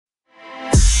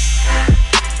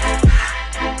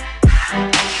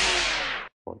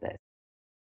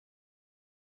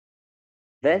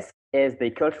This is the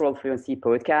Cultural Fluency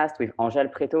podcast with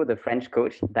Angèle Preto, the French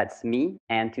coach. That's me.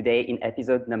 And today, in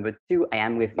episode number 2, I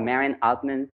am with Marian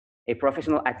Altman, a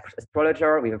professional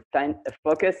astrologer with a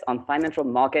focus on financial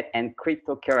market and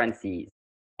cryptocurrencies.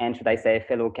 And should I say,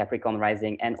 fellow Capricorn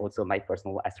rising and also my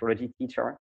personal astrology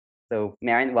teacher. So,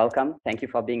 Marian, welcome. Thank you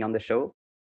for being on the show.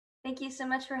 Thank you so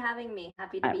much for having me.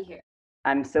 Happy to be here.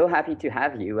 I'm so happy to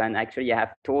have you. And actually, I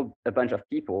have told a bunch of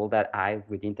people that I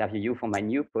would interview you for my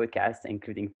new podcast,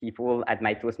 including people at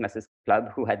my Toastmasters club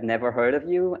who had never heard of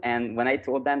you. And when I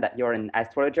told them that you're an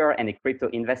astrologer and a crypto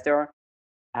investor,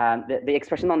 the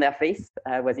expression on their face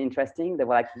was interesting. They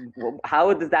were like, well,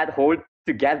 how does that hold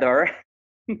together?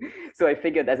 So I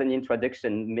figured as an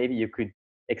introduction, maybe you could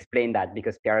explain that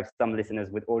because perhaps some listeners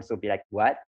would also be like,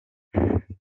 what?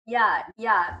 Yeah.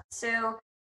 So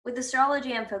with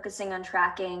astrology, I'm focusing on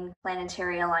tracking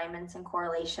planetary alignments in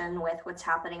correlation with what's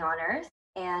happening on Earth.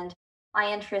 And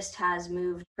my interest has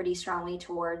moved pretty strongly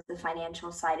towards the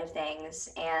financial side of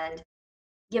things. And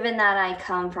given that I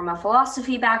come from a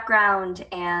philosophy background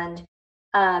and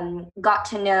got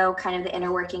to know kind of the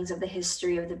inner workings of the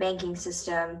history of the banking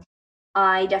system,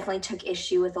 I definitely took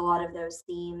issue with a lot of those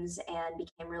themes and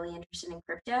became really interested in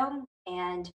crypto.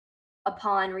 And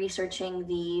upon researching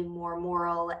the more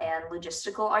moral and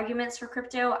logistical arguments for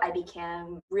crypto, I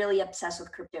became really obsessed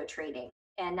with crypto trading.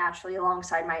 And naturally,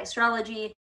 alongside my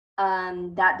astrology,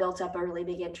 that built up a really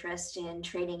big interest in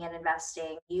trading and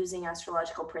investing using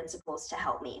astrological principles to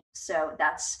help me. So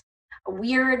that's a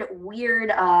weird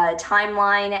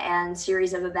timeline and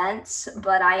series of events,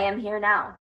 but I am here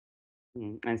now.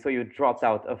 And so you dropped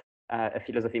out of a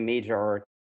philosophy major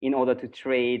in order to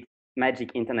trade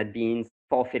magic internet beans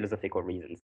for philosophical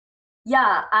reasons.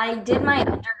 Yeah, I did my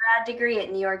undergrad degree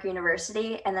at New York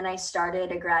University, and then I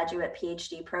started a graduate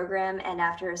PhD program. And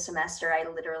after a semester, I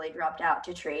literally dropped out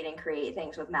to trade and create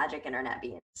things with magic internet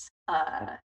beans.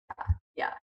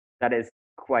 Yeah. That is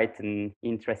quite an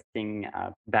interesting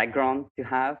background to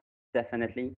have,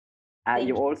 definitely. Thank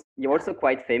you. You're also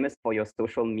quite famous for your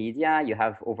social media. You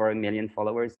have over 1 million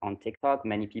followers on TikTok.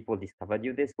 Many people discovered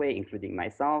you this way, including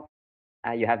myself.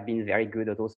 You have been very good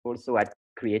at also at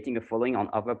creating a following on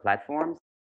other platforms,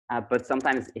 but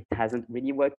sometimes it hasn't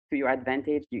really worked to your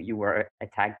advantage. You were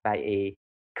attacked by a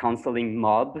counseling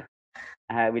mob,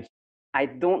 which I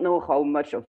don't know how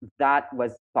much of that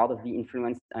was part of the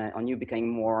influence on you becoming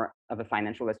more of a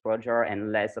financial astrologer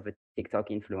and less of a TikTok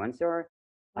influencer.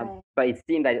 Right. But it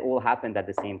seemed that it all happened at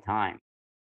the same time.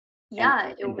 And, Yeah,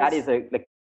 it and that was. is a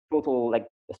total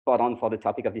spot on for the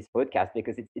topic of this podcast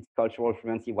because it's cultural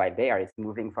fluency right there. It's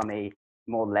moving from a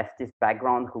more leftist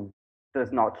background who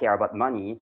does not care about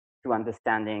money to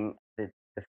understanding the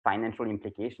financial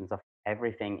implications of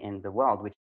everything in the world,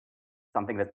 which is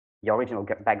something that your original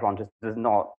background just does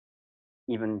not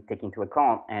even take into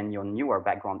account, and your newer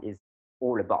background is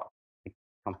all about. Like,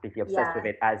 completely obsessed with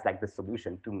Yeah. it as like the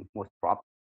solution to most problems.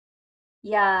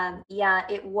 Yeah.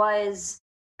 It was,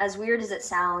 as weird as it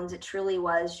sounds, it truly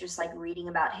was just like reading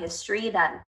about history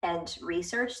that and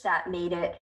research that made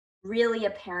it really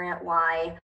apparent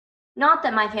why. Not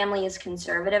that my family is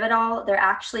conservative at all. They're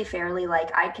actually fairly,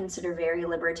 like, I consider very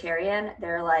libertarian.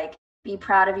 They're like, be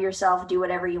proud of yourself, do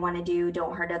whatever you want to do,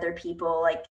 don't hurt other people,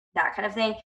 like that kind of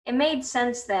thing. It made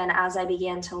sense then as I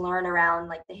began to learn around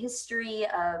like the history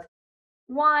of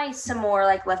why some more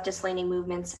like leftist leaning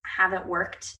movements haven't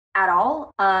worked at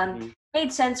all. Mhm.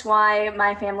 Made sense why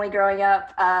my family growing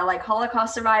up, like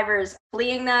Holocaust survivors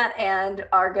fleeing that, and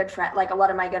our good friend, like a lot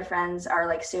of my good friends are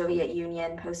like Soviet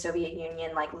Union, post-Soviet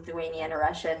Union, like Lithuanian or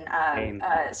Russian Same.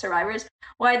 survivors.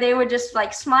 Why they would just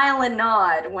like smile and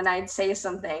nod when I'd say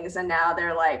some things, and now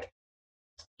they're like,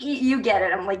 "You get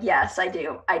it." I'm like, "Yes, I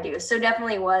do." So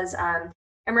definitely was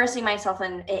immersing myself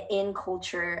in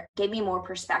culture gave me more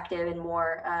perspective and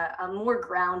more a more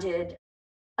grounded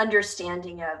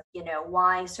understanding of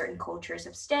why certain cultures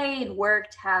have stayed,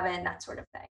 worked, haven't, that sort of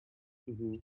thing.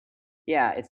 Mhm.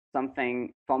 Yeah, it's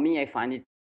something for me. I find it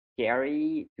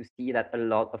scary to see that a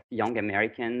lot of young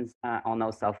Americans are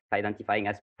now self-identifying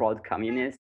as proud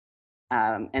communists,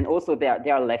 and also they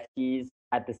are lefties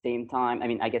at the same time. I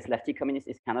mean, I guess lefty communist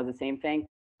is kind of the same thing.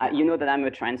 Yeah. You know that I'm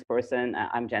a trans person.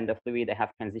 I'm gender fluid. I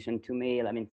have transitioned to male.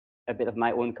 I mean, a bit of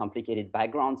my own complicated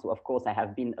background. So of course, I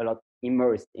have been a lot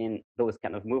immersed in those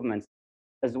kind of movements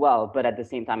as well. But at the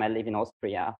same time, I live in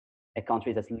Austria, a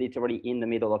country that's literally in the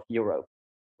middle of Europe.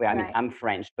 Where I mean, Right. I'm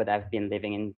French, but I've been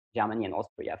living in Germany and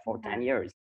Austria for Yeah. 10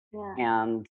 years. Yeah.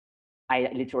 And I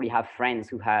literally have friends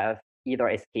who have either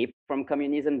escaped from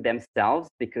communism themselves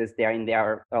because they're in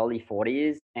their early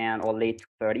 40s and or late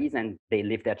 30s and they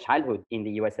lived their childhood in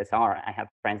the USSR. I have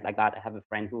friends like that. I have a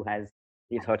friend who has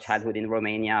lives her childhood in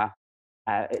Romania.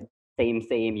 Uh, same,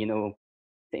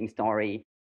 same story.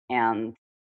 And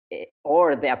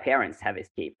or their parents have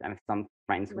escaped. I have some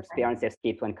friends whose Right. parents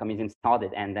escaped when communism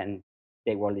started, and then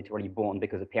they were literally born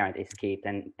because a parent escaped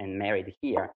and married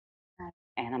here. Right.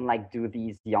 And I'm like, do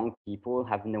these young people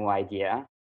have no idea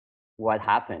what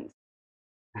happened?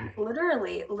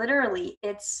 Literally,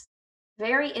 it's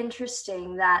very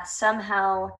interesting that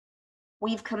somehow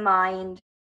we've combined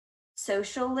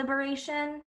social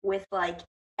liberation with like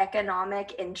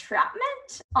economic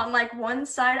entrapment on like one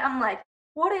side. I'm like,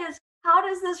 how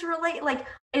does this relate? Like,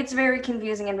 it's very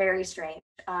confusing and very strange,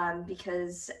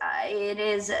 because it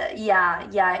is,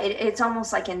 it's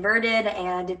almost like inverted,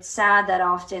 and it's sad that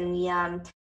often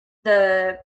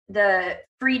the the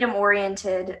freedom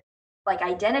oriented like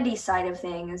identity side of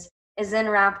things is then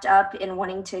wrapped up in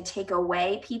wanting to take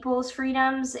away people's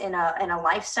freedoms in a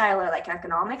lifestyle or like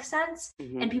economic sense,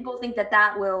 Mm-hmm. and people think that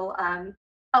that will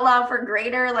allow for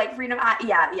greater like freedom.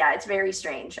 Yeah, it's very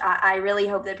strange. I really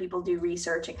hope that people do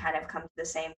research and kind of come to the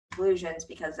same conclusions,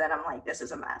 because then I'm like, this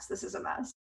is a mess. This is a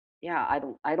mess. Yeah,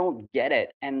 I don't get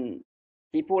it. And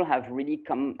people have really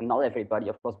come, not everybody,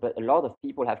 of course, but a lot of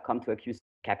people have come to accuse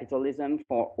capitalism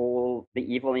for all the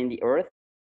evil in the earth.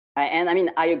 And I mean,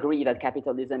 I agree that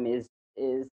capitalism is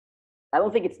I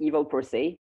don't think it's evil per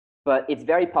se, but it's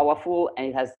very powerful and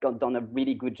it has done a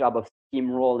really good job of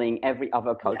steamrolling every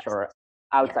other Yes. culture Yes.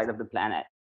 outside of the planet.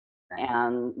 Right.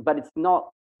 And but it's not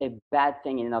a bad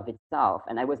thing in and of itself.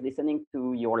 And I was listening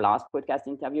to your last podcast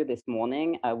interview this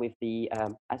morning with the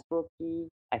Astro Key.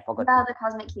 I forgot Yeah, the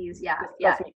cosmic keys. Yeah,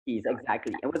 yeah. Cosmic Keys,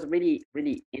 exactly. It was really,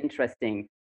 really interesting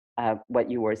what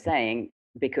you were saying,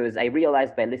 because I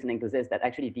realized by listening to this that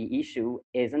actually the issue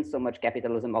isn't so much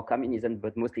capitalism or communism,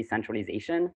 but mostly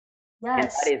centralization. And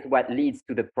that Yes. is what leads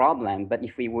to the problem. But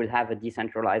if we would have a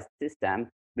decentralized system,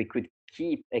 we could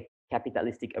keep a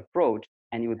capitalistic approach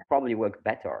and it would probably work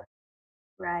better.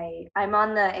 Right. I'm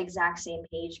on the exact same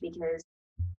page because,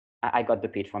 I got the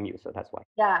pitch from you, so that's why.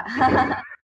 yeah,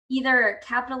 either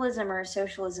capitalism or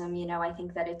socialism, I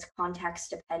think that it's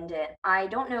context dependent. I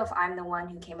don't know if I'm the one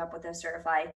who came up with this or if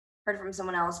I heard from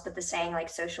someone else, but the saying like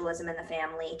socialism in the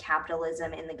family,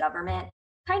 capitalism in the government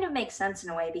kind of makes sense in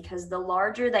a way, because the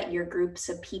larger that your groups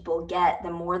of people get,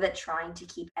 the more that trying to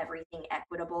keep everything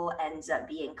equitable ends up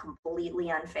being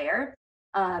completely unfair.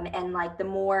 And like the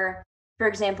more, for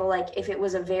example, like if it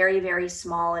was a very, very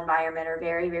small environment or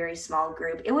very, very small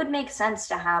group, it would make sense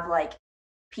to have like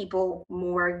people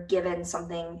more given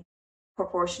something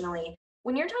proportionally.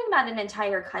 When you're talking about an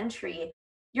entire country,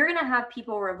 you're going to have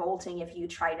people revolting if you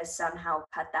try to somehow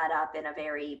cut that up in a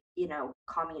very,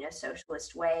 communist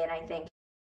socialist way. And I think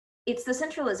it's the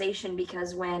centralization,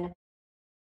 because when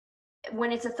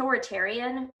it's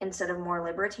authoritarian instead of more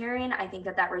libertarian, I think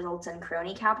that that results in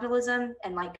crony capitalism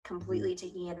and like Mhm. completely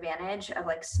taking advantage of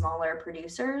like smaller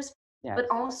producers. Yes. But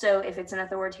also, if it's an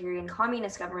authoritarian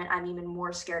communist government, I'm even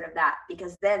more scared of that,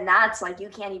 because then that's like you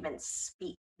can't even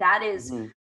speak.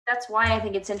 Mhm. That's why I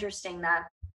think it's interesting that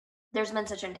there's been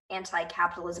such an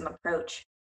anti-capitalism approach,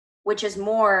 which is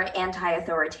more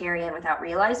anti-authoritarian without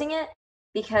realizing it,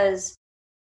 because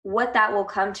what that will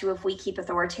come to if we keep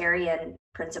authoritarian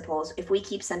principles, if we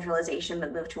keep centralization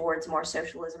but move towards more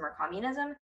socialism or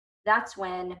communism, that's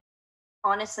when,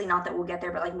 honestly, not that we'll get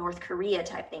there, but like North Korea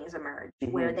type things emerge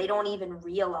where Mhm. they don't even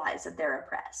realize that they're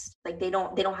oppressed. Like they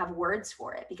don't have words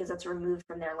for it because it's removed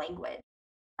from their language.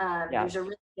 Yes. There's a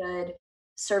really good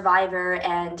survivor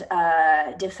and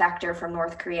defector from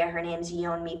North Korea. Her name's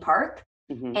Yeon Mi Park.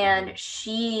 Mhm. And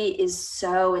she is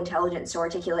so intelligent, so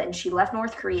articulate. And she left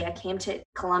North Korea, came to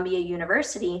Columbia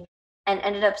University, and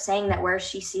ended up saying that where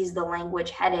she sees the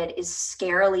language headed is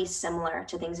scarily similar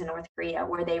to things in North Korea,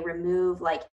 where they remove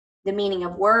like the meaning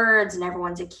of words and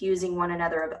everyone's accusing one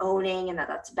another of owning, and that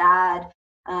that's bad.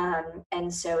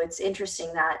 And so it's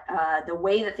interesting that the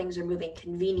way that things are moving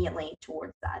conveniently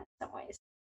towards that in some ways.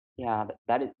 Yeah,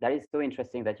 that is so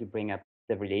interesting that you bring up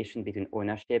the relation between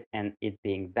ownership and it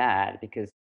being bad, because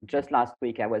just last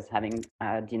week I was having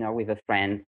dinner with a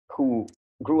friend who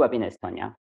grew up in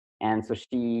Estonia, and so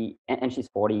and she's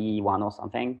 41 or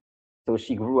something, so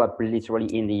she grew up literally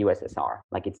in the USSR,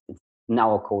 like it's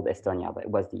now called Estonia, but it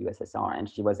was the USSR, and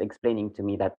she was explaining to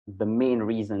me that the main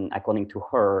reason, according to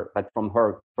her, but from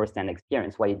her first-hand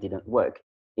experience, why it didn't work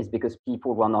is because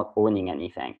people were not owning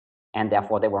anything and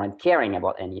therefore they weren't caring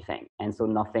about anything. And so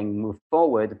nothing moved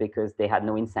forward because they had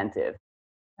no incentive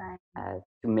Right.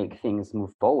 to make things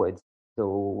move forward.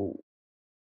 So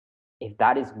if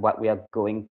that is what we are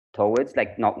going towards,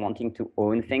 like not wanting to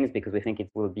own things because we think it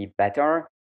will be better,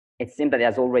 it seems that it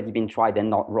has already been tried and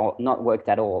not worked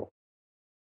at all.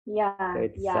 So Yeah,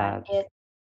 it's yeah.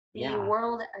 The Yeah.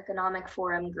 World Economic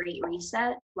Forum Great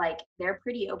Reset, like they're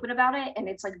pretty open about it, and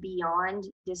it's like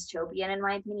beyond dystopian in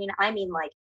my opinion. I mean,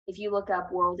 like if you look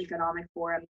up World Economic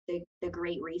Forum, the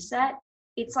Great Reset,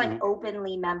 it's like Mhm.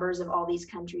 openly members of all these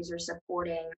countries are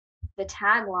supporting. The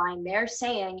tagline they're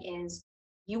saying is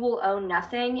you will own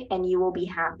nothing and you will be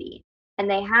happy. And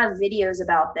they have videos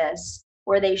about this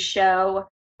where they show,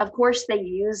 of course they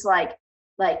use like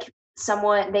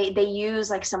someone they use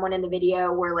like someone in the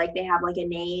video where like they have like a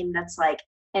name that's like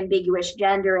ambiguous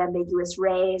gender, ambiguous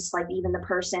race, like even the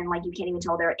person like you can't even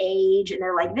tell their age, and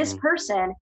they're like this Mhm.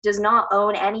 person does not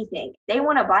own anything. They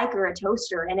want a bike or a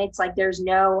toaster, and it's like there's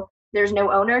no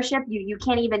ownership. You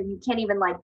can't even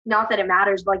like, not that it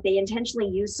matters, but like they intentionally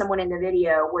use someone in the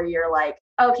video where you're like,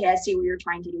 okay, I see what you're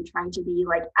trying to do, trying to be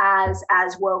like as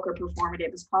woke or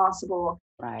performative as possible.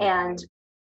 Right. And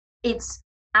it's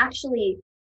actually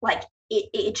like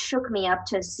it shook me up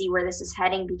to see where this is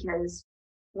heading, because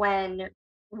when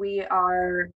we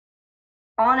are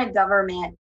on a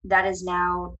government that is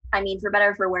now, I mean, for better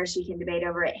or for worse, we can debate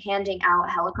over it, handing out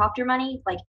helicopter money.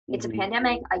 Like, it's a Mhm.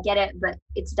 pandemic, I get it, but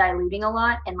it's diluting a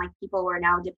lot. And like, people are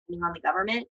now depending on the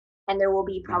government. And there will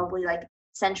be Right. probably like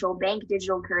central bank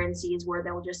digital currencies where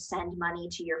they'll just send money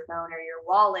to your phone or your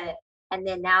wallet. And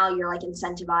then now you're like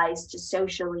incentivized to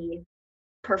socially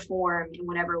perform in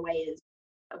whatever way is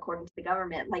according to the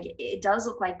government. Like it does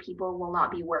look like people will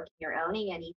not be working or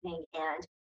owning anything. And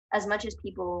as much as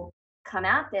people come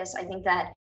at this, I think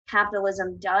that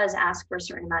capitalism does ask for a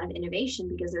certain amount of innovation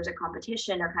because there's a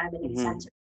competition or kind of an Mhm.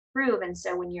 incentive to improve. And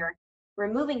so when you're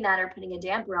removing that or putting a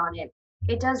damper on it,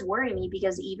 it does worry me,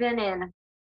 because even in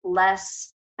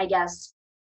less, I guess,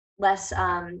 less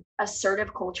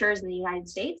assertive cultures in the United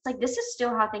States, like this is still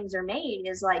how things are made,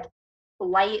 is like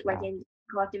light, like Yeah. in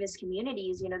collectivist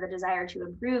communities, the desire to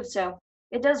improve. So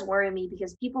it does worry me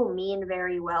because people mean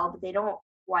very well, but they don't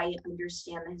quite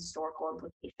understand the historical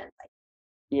implications. Like,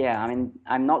 Yeah, I mean,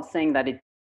 I'm not saying that it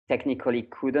technically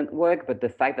couldn't work, but the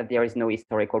fact that there is no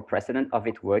historical precedent of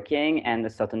it working and a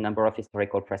certain number of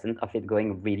historical precedent of it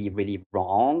going really, really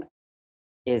wrong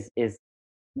is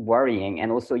worrying.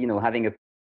 And also, having a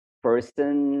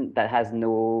person that has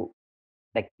no,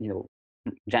 like,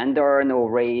 gender, no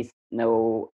race,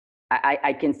 no,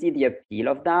 I can see the appeal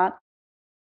of that,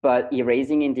 but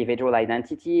erasing individual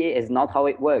identity is not how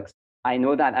it works. I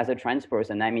know that as a trans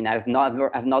person. I mean, I've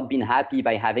not been happy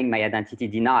by having my identity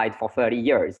denied for 30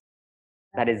 years.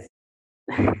 That is,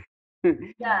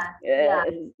 yeah, yeah.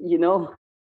 you know,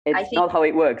 I it's think not how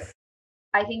it works.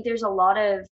 I think there's a lot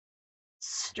of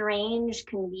strange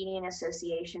convenient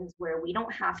associations where we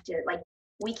don't have to, like,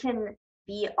 we can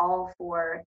be all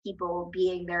for people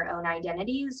being their own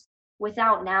identities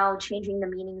without now changing the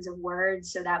meanings of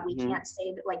words so that we Mhm. can't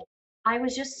say that. Like, I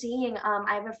was just seeing,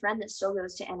 I have a friend that still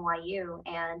goes to NYU,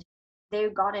 and they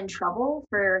got in trouble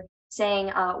for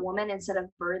saying woman instead of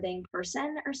birthing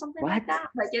person or something like What? that,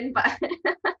 like in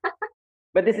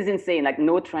But this is insane. Like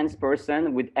no trans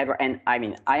person would ever, and I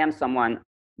mean, I am someone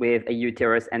with a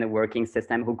uterus and a working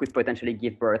system who could potentially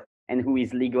give birth and who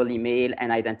is legally male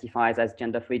and identifies as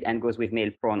gender fluid and goes with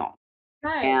male pronouns.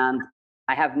 right. And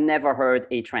I have never heard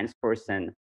a trans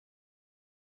person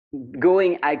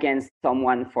going against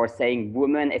someone for saying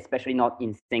woman, especially not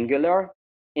in singular.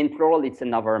 In plural, it's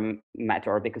another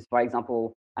matter because, for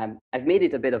example, I've made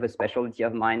it a bit of a specialty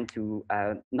of mine to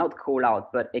not call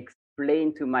out, but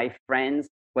explain to my friends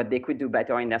what they could do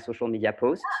better in their social media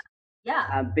posts.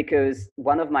 Yeah. Because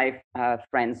one of my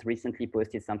friends recently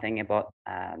posted something about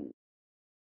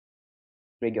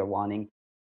trigger warning,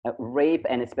 rape,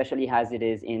 and especially as it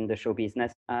is in the show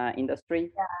business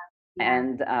industry. Yeah. Yeah.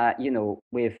 And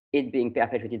with it being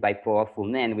perpetrated by powerful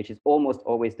men, which is almost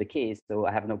always the case, so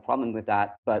I have no problem with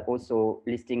that. But also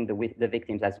listing the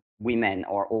victims as women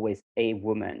or always a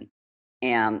woman,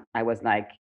 and I was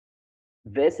like,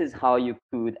 this is how you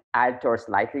could alter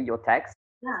slightly your text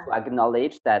Yeah. to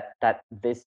acknowledge that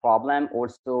this problem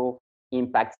also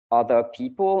impacts other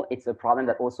people. It's a problem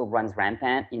that also runs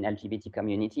rampant in LGBT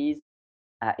communities.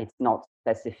 It's not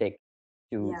specific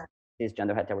to Yeah.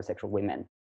 cisgender heterosexual women.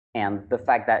 And the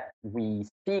fact that we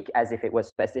speak as if it was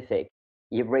specific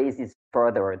erases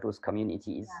further those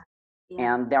communities. Yeah.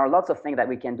 And there are lots of things that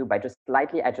we can do by just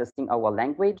slightly adjusting our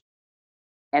language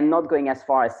and not going as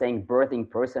far as saying birthing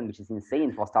person, which is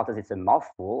insane. For starters, it's a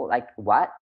mouthful. Like,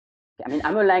 what? I mean,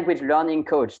 I'm a language learning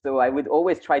coach, so I would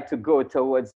always try to go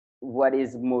towards what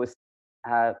is most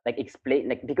like explain,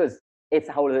 like, because it's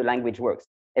how the language works.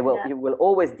 Yeah. You will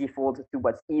always default to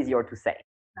what's easier to say.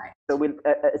 Right. So with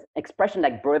expression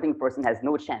like birthing person has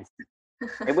no chance.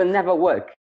 It will never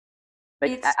work.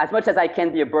 Like It's as much as I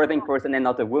can be a birthing person and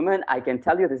not a woman, I can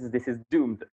tell you this is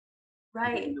doomed. dead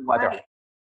in Right, the water. right.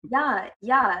 Yeah,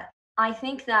 yeah. I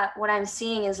think that what I'm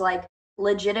seeing is like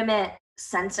legitimate,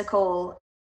 sensical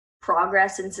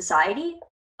progress in society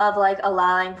of like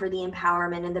allowing for the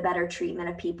empowerment and the better treatment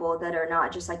of people that are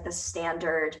not just like the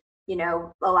standard,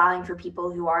 allowing for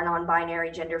people who are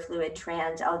non-binary, gender fluid,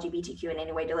 trans, LGBTQ in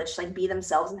any way to just like be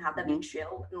themselves and have that be Hmm.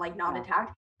 chill and like not Yeah.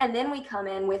 attacked. And then we come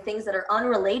in with things that are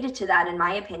unrelated to that, in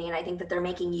my opinion. I think that they're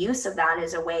making use of that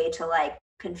as a way to like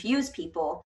confuse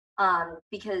people,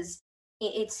 because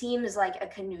it seems like a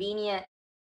convenient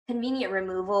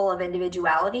removal of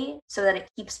individuality so that it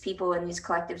keeps people in these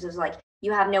collectives as like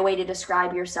you have no way to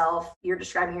describe yourself, you're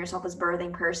describing yourself as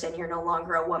birthing person, you're no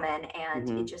longer a woman, and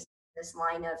it Hmm. just this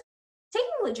line of taking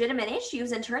legitimate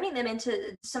issues and turning them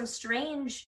into some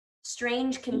strange Do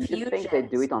you think they do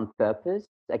confusions. it on purpose?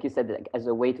 Like you said, like, as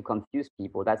a way to confuse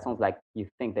people. That sounds like you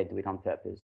think they do it on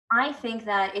purpose. I think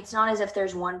that it's not as if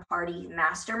there's one party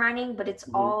masterminding, but it's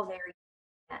Hmm. all very,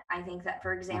 I think that,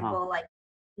 for Uh-huh. example, like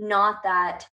not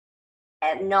that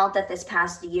not that this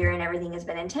past year and everything has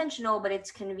been intentional, but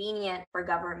it's convenient for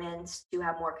governments to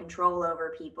have more control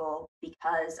over people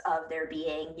because of there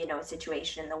being, a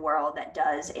situation in the world that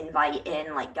does invite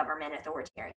in like government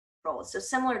authoritarian control. So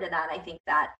similar to that, I think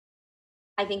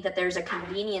that there's a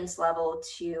convenience level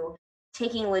to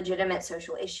taking legitimate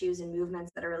social issues and movements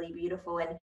that are really beautiful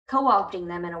and co-opting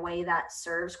them in a way that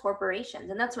serves corporations.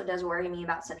 And that's what does worry me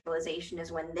about centralization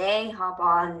is when they hop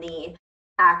on the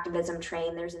activism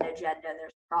train, there's an agenda,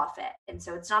 there's profit. And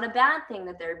so it's not a bad thing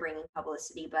that they're bringing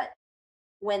publicity, but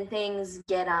when things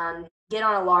get on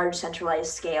a large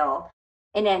centralized scale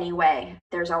in any way,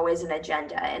 there's always an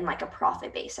agenda and like a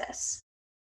profit basis.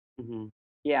 Hmm.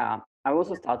 Yeah, I'm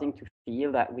also Yeah. starting to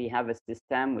feel that we have a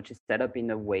system which is set up in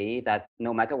a way that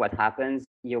no matter what happens,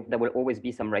 there will always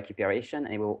be some recuperation,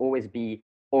 and it will always be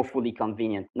awfully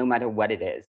convenient, no matter what it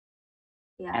is.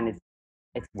 And Yeah.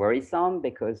 it's worrisome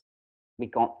because we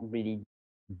can't really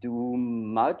do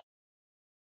much.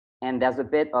 And there's a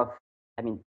bit of, I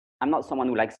mean, I'm not someone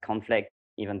who likes conflict,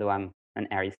 even though I'm an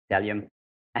Aries stellium,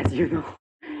 as you know.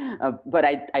 But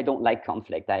I don't like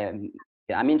conflict.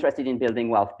 I'm interested in building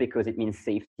wealth because it means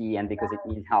safety and because it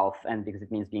means health and because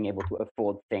it means being able to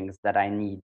afford things that I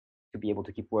need to be able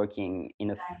to keep working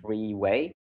in a free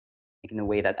way, like in a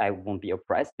way that I won't be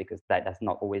oppressed, because that has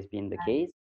not always been the case.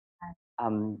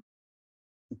 Um,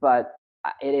 but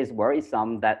it is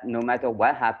worrisome that no matter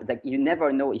what happens, like you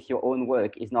never know if your own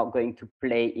work is not going to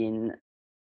play in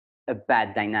a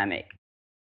bad dynamic.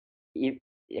 If,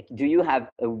 like, do you have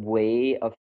a way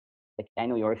of, like, I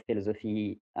know you're a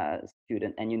philosophy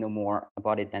student and you know more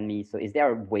about it than me. So is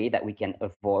there a way that we can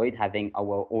avoid having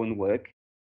our own work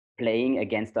playing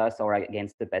against us or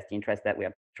against the best interest that we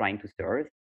are trying to serve?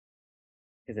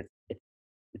 Because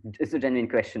it's a genuine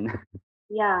question.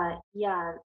 Yeah,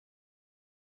 yeah.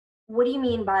 What do you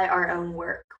mean by our own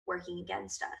work working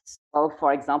against us? Well,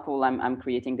 for example, I'm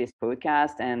creating this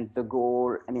podcast, and the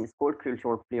goal, I mean, it's called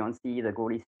Cultural Fluency. The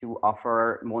goal is to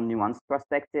offer more nuanced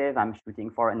perspective. I'm shooting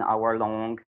for an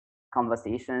hour-long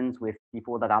conversations with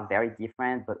people that are very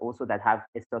different, but also that have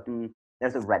a certain,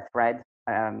 there's a red thread.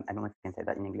 I don't know if you can say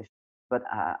that in English, but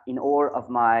in all of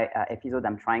my episodes,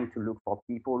 I'm trying to look for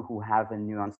people who have a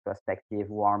nuanced perspective,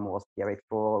 who are more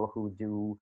spiritual, who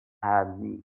do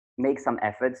um, make some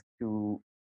efforts to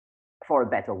for a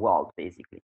better world,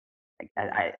 basically. Like,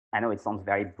 Yeah. I know it sounds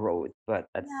very broad, but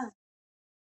Yeah.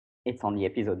 it's only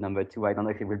episode number 2. I don't know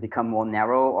if it will become more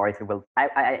narrow or if it will.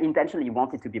 I intentionally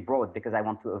want it to be broad because I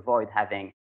want to avoid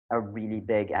having a really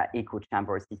big echo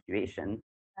chamber situation,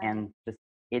 Right. and just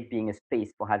it being a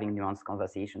space for having nuanced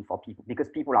conversation for people, because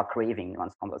people are craving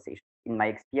nuanced conversation. In my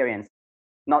experience,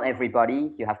 not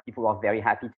everybody. You have people who are very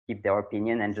happy to keep their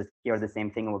opinion and just hear the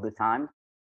same thing all the time,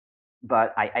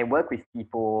 but I work with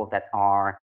people that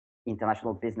are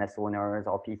international business owners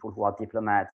or people who are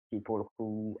diplomats, people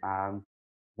who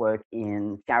work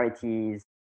in charities,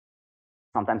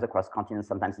 sometimes across continents,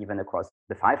 sometimes even across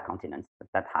the 5 continents.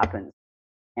 That happens.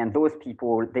 And those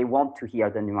people, they want to hear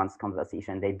the nuanced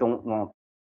conversation. They don't want,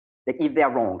 like, if they're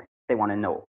wrong, they want to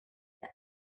know.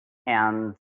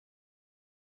 And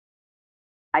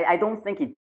I don't think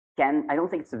it can, I don't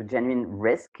think it's a genuine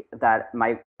risk that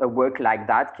a work like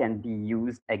that can be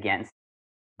used against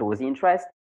those interests.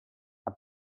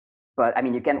 But I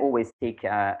mean, you can always take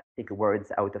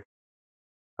words out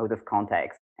of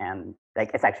context, and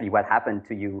like it's actually what happened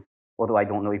to you. Although I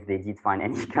don't know if they did find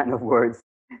any kind of words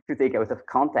to take out of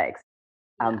context.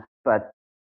 Yeah. But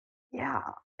yeah,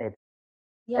 it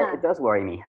Yeah. it does worry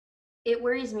me. It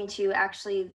worries me too.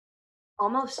 Actually,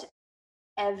 almost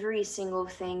every single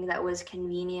thing that was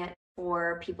convenient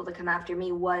for people to come after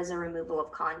me was a removal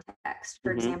of context.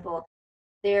 For Hmm. example,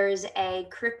 There's a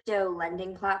crypto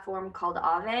lending platform called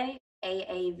Aave,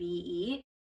 AAVE.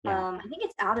 Yeah. I think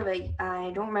it's out of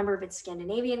I don't remember if it's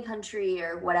Scandinavian country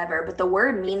or whatever, but the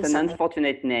word It's means an something.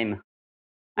 unfortunate name.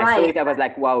 I saw Right, it, I was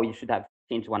like, wow, you should have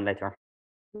changed one letter.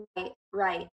 right,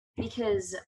 right.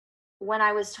 Because when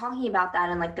I was talking about that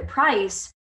and like the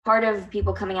price, part of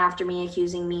people coming after me,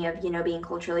 accusing me of, being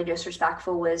culturally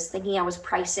disrespectful was thinking I was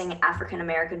pricing African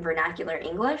American vernacular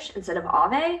English instead of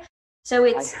Aave. So I,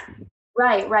 it's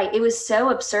right, right. It was so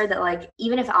absurd that like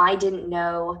even if I didn't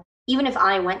know, even if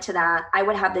I went to that, I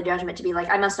would have the judgment to be like,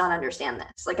 I must not understand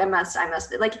this. Like I must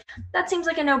like that seems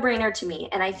like a no-brainer to me.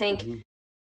 And I think Mhm.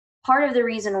 part of the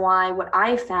reason why what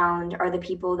I found are the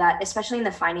people that, especially in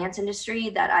the finance industry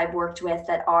that I've worked with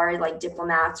that are like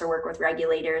diplomats or work with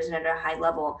regulators and at a high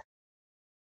level,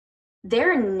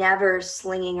 they're never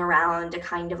slinging around a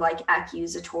kind of like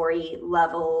accusatory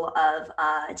level of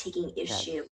taking Yes.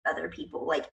 issue with other people.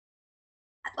 Like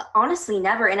honestly,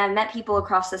 never. And I've met people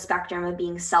across the spectrum of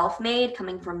being self-made,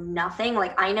 coming from nothing.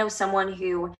 Like I know someone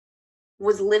who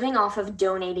was living off of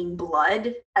donating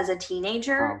blood as a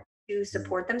teenager Wow. to Mhm.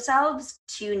 support themselves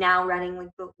to now running like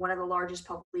one of the largest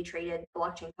publicly traded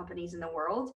blockchain companies in the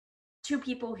world, to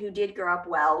people who did grow up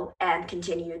well and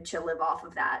continued to live off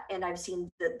of that. And I've seen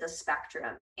the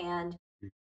spectrum. And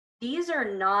these are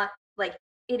not like,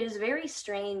 it is very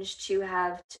strange to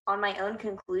have on my own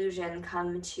conclusion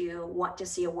come to want to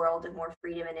see a world of more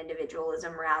freedom and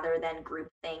individualism rather than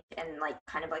groupthink and like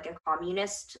kind of like a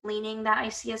communist leaning that I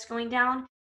see us going down.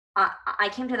 I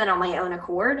came to that on my own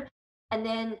accord, and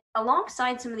then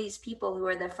alongside some of these people who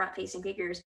are the front facing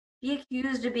figures be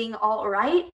accused of being all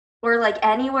right, or like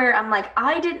anywhere I'm like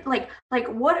I didn't like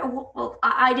what well,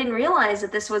 I didn't realize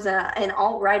that this was an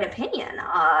alt-right opinion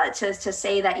to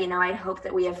say that I hope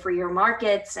that we have freer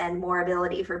markets and more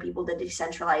ability for people to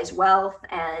decentralize wealth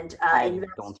and I don't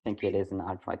invest. think it is an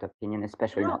outright opinion,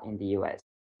 especially No, not in the US.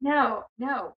 no,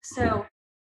 no. So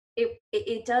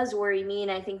it does worry me,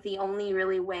 and I think the only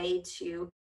really way to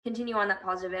continue on that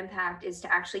positive impact is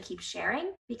to actually keep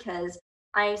sharing, because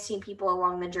I've seen people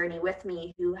along the journey with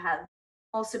me who have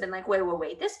also been like,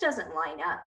 wait, this doesn't line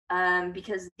up.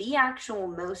 Because the actual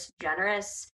most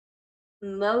generous,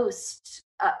 most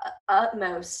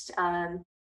utmost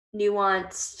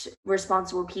nuanced,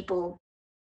 responsible people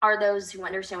are those who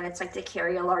understand what it's like to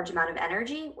carry a large amount of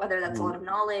energy, whether that's a lot Mhm. of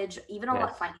knowledge, even a lot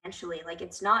Yes. financially. Like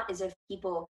it's not as if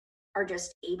people are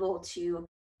just able to,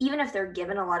 even if they're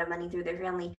given a lot of money through their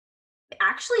family,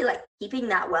 actually like keeping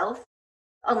that wealth,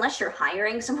 unless you're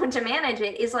hiring someone to manage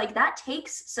it, is like that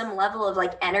takes some level of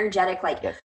like energetic, like,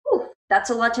 Yes. ooh, that's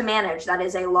a lot to manage. That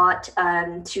is a lot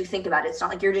to think about. It's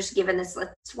not like you're just given this.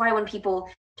 That's why when people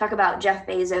talk about Jeff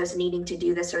Bezos needing to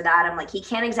do this or that, I'm like, he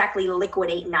can't exactly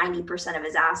liquidate 90% of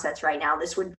his assets right now.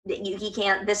 He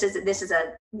can't. This is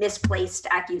a misplaced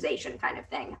accusation kind of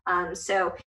thing.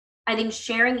 So I think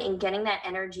sharing and getting that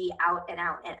energy out and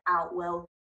out and out will,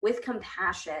 with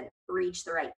compassion, reach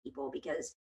the right people,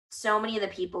 because so many of the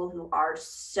people who are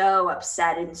so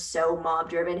upset and so mob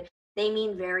driven, they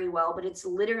mean very well, but it's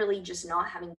literally just not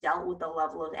having dealt with the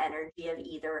level of energy of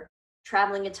either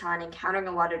traveling a ton, encountering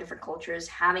a lot of different cultures,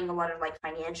 having a lot of like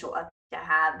financial up to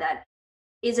have that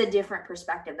is a different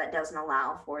perspective that doesn't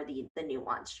allow for the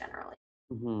nuance generally.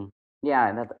 Hmm.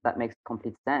 Yeah, that makes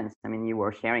complete sense. I mean, you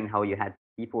were sharing how you had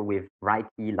people with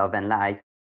Reiki, love and light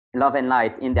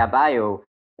in their bio,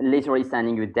 literally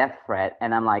sending you death threat.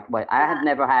 And I'm like, well, I had Yeah.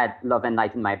 never had love and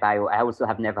light in my bio. I also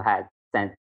have never had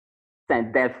sent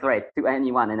death threat to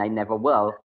anyone, and I never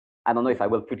will. I don't know if I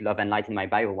will put love and light in my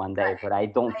bio one day, but I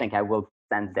don't think I will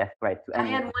send death threat to I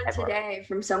had anyone one ever. today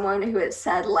from someone who had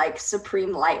said like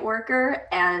supreme light worker,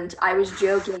 and I was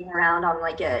joking around on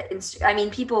like I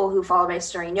mean, people who follow my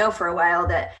story know for a while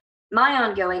that my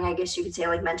ongoing, I guess you could say,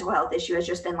 like mental health issue has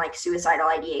just been like suicidal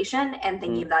ideation and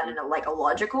thinking Mm. of that in a like a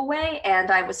logical way.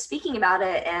 And I was speaking about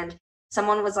it, and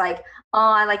someone was like, "Oh,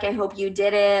 I hope you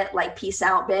did it. Like, peace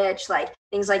out, bitch." Like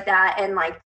things like that, and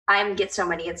like I get so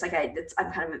many. I'm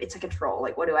kind of, it's like a troll.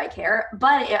 Like, what do I care?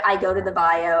 But I go to the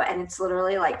bio and it's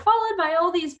literally like followed by all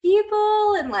these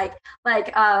people and light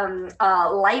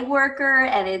worker,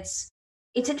 and it's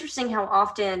interesting how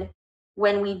often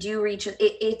when we do reach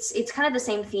it's kind of the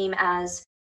same theme as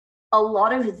a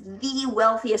lot of the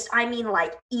wealthiest, I mean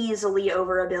like easily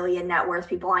over a billion net worth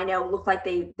people I know look like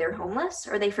they're homeless,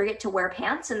 or they forget to wear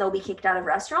pants and they'll be kicked out of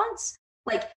restaurants.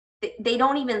 Like they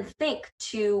don't even think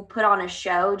to put on a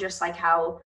show, just like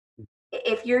how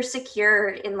if you're secure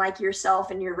in like yourself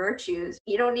and your virtues,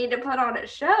 you don't need to put on a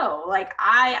show. Like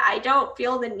I don't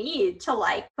feel the need to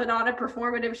like put on a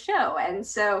performative show. And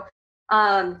so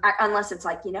unless it's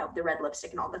like, the red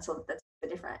lipstick and all, that's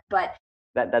different. But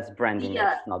That's branding.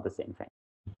 The It's not the same thing.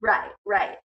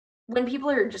 right. When people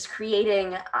are just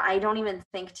creating, I don't even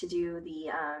think to do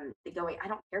the going. I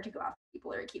don't care to go after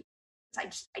people or keep. I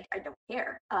don't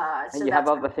care. And So you have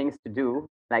that's other things to do.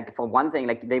 Like for one thing,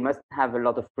 like they must have a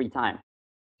lot of free time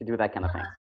to do that kind of thing.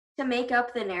 to make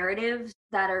up the narratives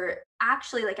that are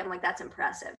actually like I'm like that's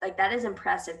impressive. Like that is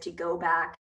impressive to go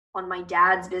back on my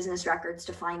dad's business records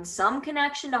to find some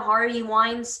connection to Harvey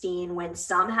Weinstein when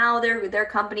somehow their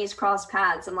companies cross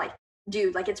paths. I'm like,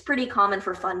 dude, like it's pretty common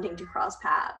for funding to cross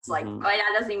paths. Like my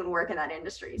dad doesn't even work in that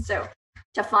industry. So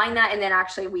to find that, and then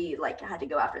actually we like had to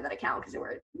go after that account because they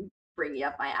were bringing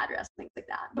up my address, things like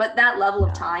that. But that level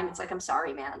of time, it's like I'm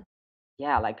sorry, man.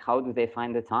 Yeah, like how do they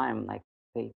find the time? Like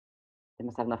they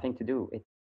must have nothing to do.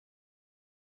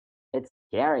 It's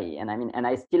scary. And I mean, and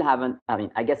I still haven't, I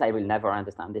mean, I guess I will never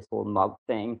understand this whole mob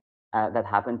thing that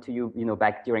happened to you, you know,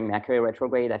 back during Mercury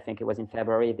retrograde. I think it was in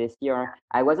February this year.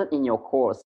 I wasn't in your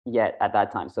course yet at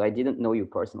that time, so I didn't know you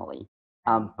personally.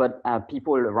 But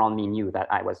people around me knew that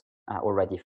I was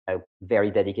already a very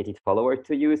dedicated follower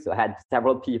to you. So I had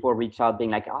several people reach out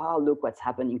being like, oh, look what's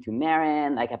happening to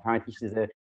Maren. Like apparently she's a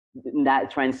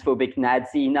transphobic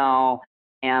Nazi now.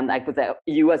 And I could say,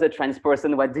 you as a trans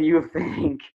person, what do you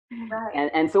think?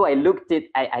 Right. And so I looked it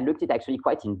actually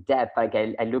quite in depth. Like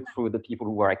I looked through the people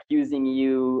who were accusing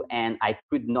you, and I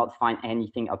could not find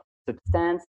anything of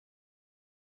substance.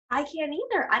 I can't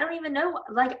either. I don't even know.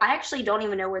 Like, I actually don't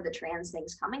even know where the trans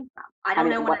thing's coming from. I don't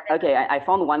know what. Okay, I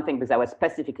found one thing because I was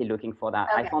specifically looking for that.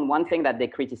 Okay. I found one thing that they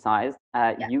criticized.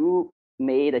 Yeah. You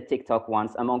made a TikTok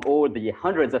once among all the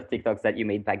hundreds of TikToks that you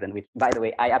made back then, which, by the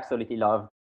way, I absolutely loved.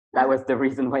 That was the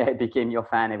reason why I became your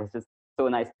fan. It was just so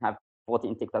nice to have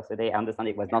 14 TikToks a day. I understand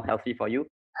it was not healthy for you,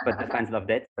 but the fans loved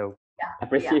it. So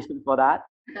appreciation for that.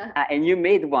 And you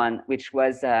made one which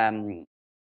was someone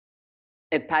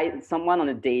on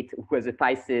a date who was a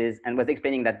Pisces and was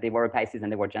explaining that they were a Pisces and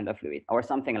they were gender fluid or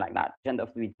something like that. Gender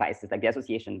fluid Pisces, like the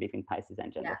association between Pisces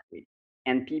and gender fluid.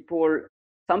 And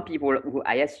some people who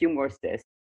I assume were cis,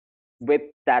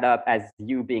 whipped that up as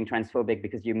you being transphobic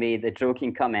because you made a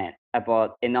joking comment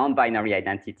about a non-binary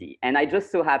identity. And I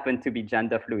just so happened to be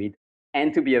gender fluid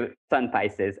and to be a Sun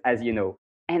Pisces, as you know.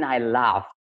 And I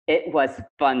laughed. It was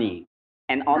funny.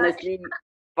 And honestly,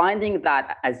 finding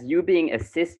that as you being a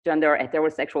cisgender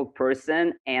heterosexual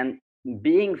person and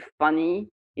being funny,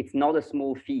 it's not a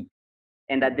small feat.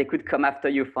 And that they could come after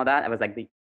you for that, I was like,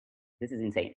 this is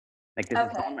insane. Like this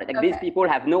is like these people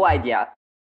have no idea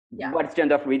what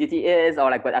gender fluidity is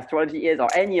or like what astrology is or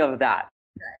any of that.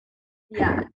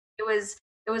 Yeah, it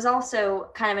was also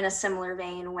kind of in a similar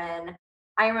vein when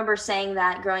I remember saying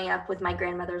that growing up with my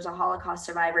grandmother as a Holocaust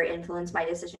survivor influenced my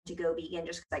decision to go vegan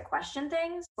just because I question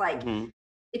things. Like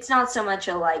it's not so much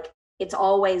a like it's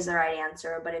always the right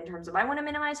answer, but in terms of I want to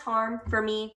minimize harm for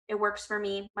me, it works for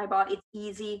me. My body, it's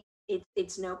easy.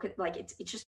 It's no like it's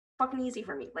just fucking easy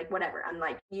for me. Like whatever. I'm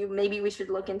like maybe we should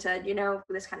look into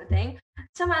this kind of thing.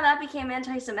 Somehow that became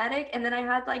anti-Semitic, and then I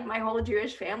had like my whole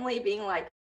Jewish family being like,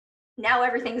 now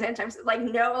everything's anti like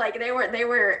no, like they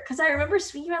were because I remember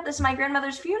speaking about this at my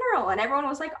grandmother's funeral, and everyone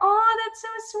was like, oh, that's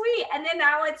so sweet. And then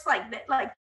now it's like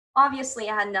obviously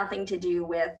it had nothing to do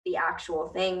with the actual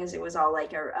things. It was all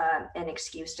like an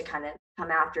excuse to kind of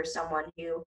come after someone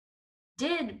who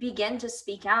did begin to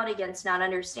speak out against not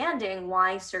understanding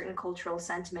why certain cultural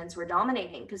sentiments were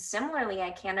dominating. Because similarly,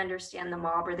 I can't understand the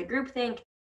mob or the groupthink.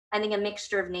 I think a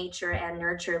mixture of nature and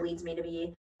nurture leads me to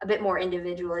be a bit more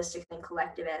individualistic than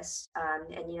collectivist.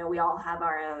 And we all have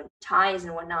our own ties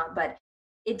and whatnot, but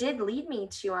it did lead me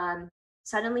to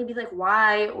suddenly be like,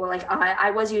 why? Well, like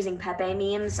I was using Pepe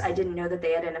memes. I didn't know that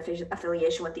they had an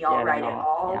affiliation with the alt-right at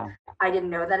all. Yeah. I didn't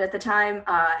know that at the time.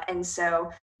 And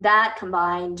so that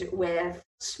combined with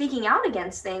speaking out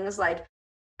against things like,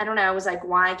 I don't know, I was like,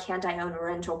 why can't I own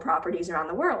rental properties around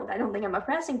the world? I don't think I'm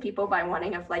oppressing people by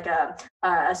wanting like a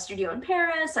studio in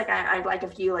Paris. Like I'd like a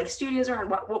few like studios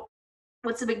around.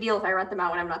 What's the big deal if I rent them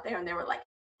out when I'm not there? And they were like,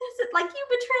 this is like, you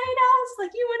betrayed us. Like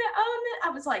you want to own it. I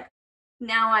was like,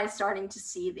 now I'm starting to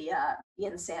see the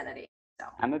insanity. So.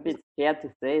 I'm a bit scared to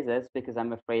say this because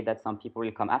I'm afraid that some people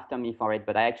will come after me for it,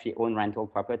 but I actually own rental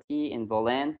property in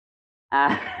Berlin.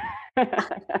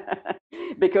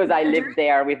 Because I lived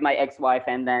there with my ex-wife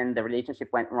and then the relationship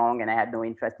went wrong and I had no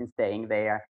interest in staying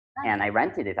there and I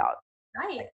rented it out.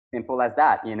 Right. Like, simple as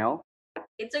that,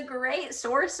 It's a great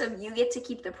source of you get to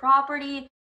keep the property.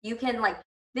 You can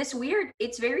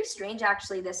it's very strange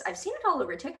actually, I've seen it all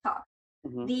over TikTok.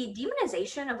 The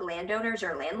demonization of landowners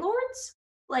or landlords,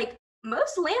 like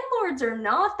most landlords are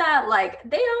not that, like,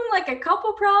 they own like a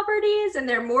couple properties and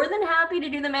they're more than happy to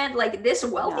do the man. Like this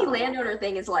wealthy Yeah. landowner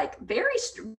thing is like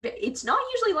it's not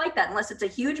usually like that unless it's a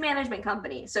huge management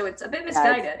company. So it's a bit Yeah, it's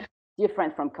misguided.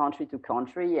 different from country to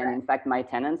country. And in fact, my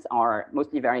tenants are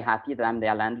mostly very happy that I'm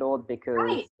their landlord Right.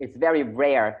 because it's very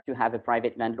rare to have a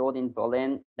private landlord in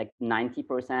Berlin. Like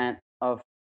 90% of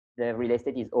the real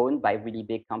estate is owned by really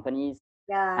big companies.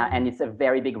 Yeah. And it's a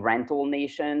very big rental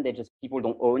nation. They just, people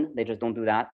don't own, they just don't do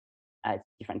that. It's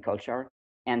different culture.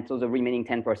 And so the remaining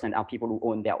 10% are people who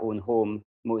own their own home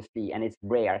mostly. And it's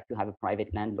rare to have a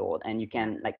private landlord. And you Yeah.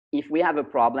 can, like, if we have a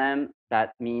problem,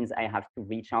 that means I have to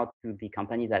reach out to the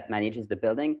company that manages the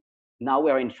building. Now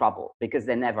we're in trouble because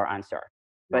they never answer.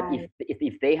 But Right.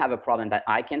 if they have a problem that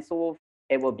I can solve,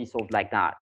 it will be solved like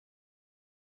that.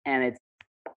 And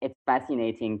it's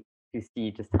fascinating to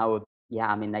see just how, yeah,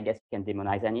 I mean, I guess you can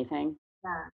demonize anything,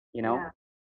 Yeah. you know? Yeah.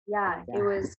 Yeah. It Yeah.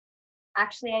 was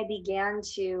actually I began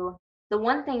to the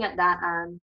one thing that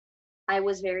I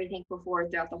was very thankful for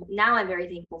throughout now I'm very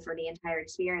thankful for the entire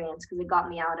experience because it got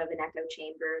me out of an echo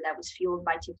chamber that was fueled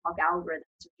by TikTok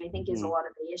algorithms, which I think is a Mhm. lot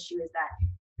of the issue is that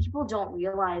people don't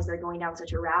realize they're going down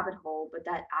such a rabbit hole, but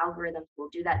that algorithms will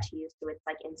do that to you. So it's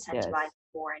like incentivized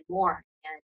Yes. more and more.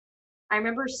 And I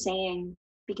remember saying,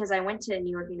 because I went to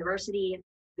New York University,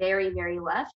 very, very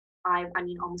left. I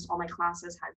mean, almost all my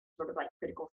classes had sort of like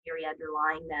critical theory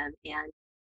underlying them. And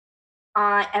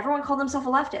everyone called themselves a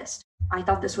leftist. I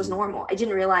thought this was Mhm. normal. I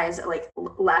didn't realize like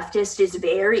leftist is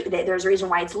very. There's a reason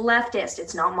why it's leftist.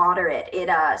 It's not moderate.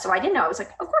 So I didn't know. I was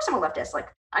like, of course I'm a leftist.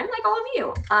 Like I'm like all of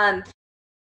you.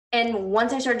 And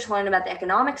once I started to learn about the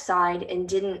economic side and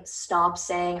didn't stop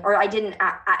saying, or I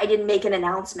didn't make an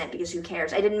announcement because who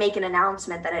cares? I didn't make an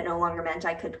announcement that it no longer meant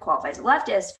I could qualify as a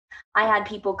leftist. I had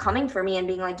people coming for me and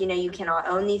being like, you cannot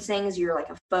own these things. You're like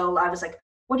a faux. I was like,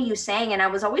 what are you saying? And I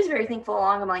was always very thankful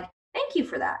along. I'm like, thank you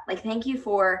for that. Like, thank you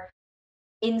for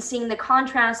in seeing the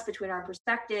contrast between our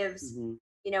perspectives, Mhm.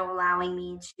 allowing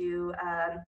me to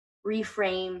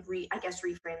I guess,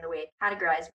 reframe the way I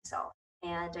categorize myself.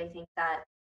 And I think that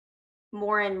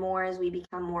more and more as we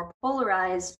become more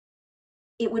polarized,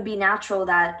 it would be natural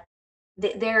that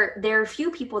there are few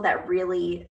people that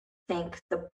really think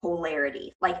the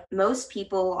polarity. Like most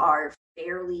people are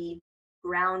fairly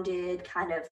grounded,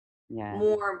 kind of Yeah.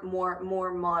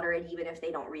 more moderate, even if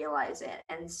they don't realize it.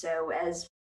 And so as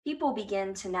people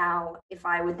begin to now, if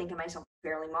I would think of myself a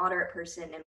fairly moderate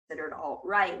person and considered alt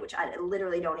right, which I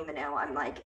literally don't even know, I'm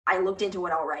like I looked into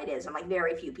what alt right is. I'm like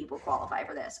very few people qualify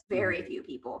for this. Mhm. Very few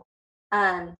people.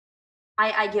 Um,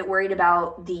 I get worried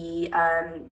about the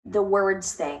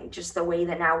words thing, just the way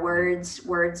that now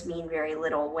words mean very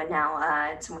little when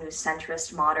now someone who's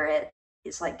centrist moderate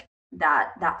is like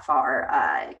that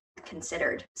far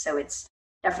considered. So it's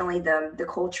definitely the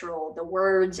cultural, the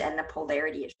words and the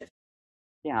polarity is just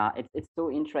Yeah, it's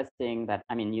so interesting that,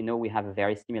 I mean, we have a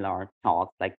very similar chart,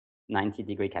 like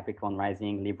 90-degree Capricorn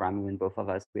rising, Libra moon, both of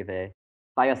us with a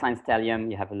fire sign stellium.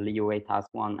 You have a Leo 8th house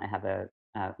one. I have an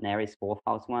Aries 4th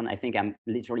house one. I think I'm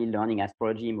literally learning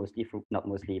astrology mostly through, not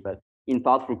mostly, but in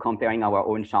part through comparing our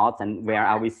own charts and where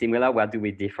are we similar, where do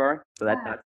we differ. So yeah,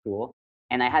 that's cool.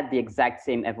 And I had the exact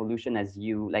same evolution as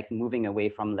you, like moving away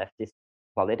from leftist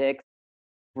politics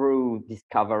through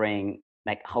discovering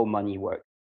like how money works.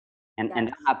 And that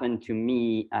yes, happened to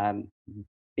me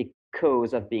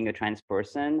because of being a trans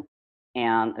person.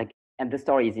 And like, and the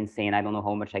story is insane. I don't know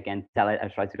how much I can tell it. I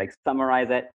try to like summarize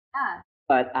it. yeah,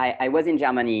 But I was in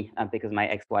Germany because my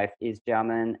ex-wife is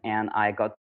German, and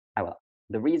well,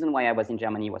 the reason why I was in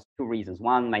Germany was two reasons.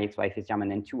 One, my ex-wife is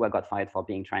German, and two, I got fired for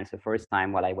being trans the first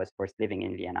time while I was first living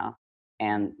in Vienna.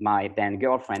 And my then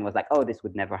girlfriend was like, "Oh, this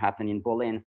would never happen in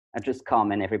Berlin. Just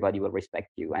come, and everybody will respect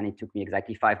you." And it took me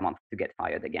exactly 5 months to get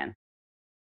fired again.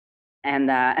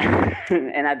 And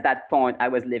and at that point, I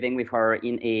was living with her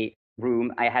in a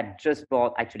room. I had just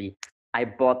bought, actually, I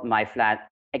bought my flat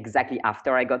exactly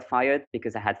after I got fired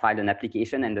because I had filed an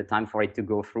application and the time for it to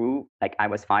go through, like I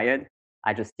was fired.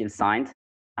 I just still signed,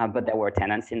 but there were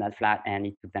tenants in that flat and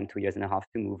it took them 2 years and a half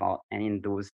to move out. And in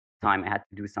those time, I had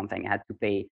to do something. I had to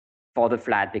pay for the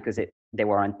flat because they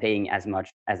weren't paying as much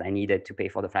as I needed to pay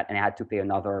for the flat, and I had to pay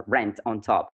another rent on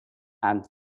top. Um,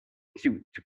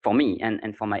 for me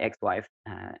and for my ex-wife.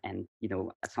 And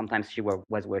sometimes she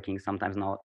was working, sometimes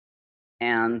not.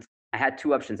 And I had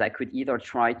two options. I could either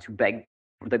try to beg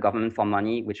the government for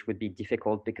money, which would be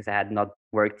difficult because I had not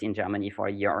worked in Germany for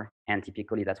a year. And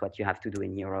typically that's what you have to do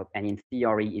in Europe. And in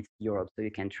theory, it's Europe, so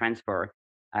you can transfer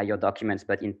your documents,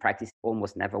 but in practice, it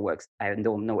almost never works. I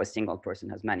don't know a single person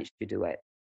has managed to do it.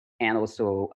 And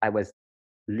also, I was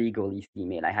legally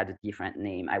female. I had a different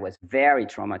name. I was very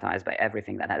traumatized by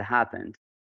everything that had happened.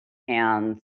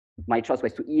 And my choice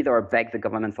was to either beg the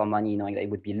government for money, knowing that it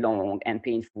would be long and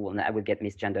painful and I would get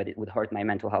misgendered, it would hurt my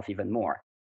mental health even more,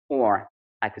 or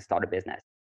I could start a business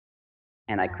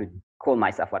and I could call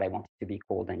myself what I wanted to be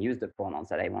called and use the pronouns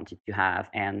that I wanted to have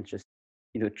and just,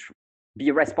 be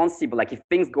responsible. Like if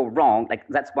things go wrong, like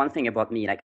that's one thing about me.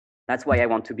 Like that's why I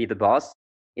want to be the boss.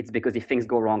 It's because if things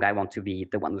go wrong, I want to be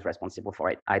the one who's responsible for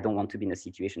it. I don't want to be in a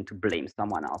situation to blame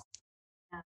someone else.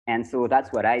 And so that's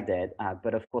what I did.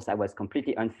 But of course, I was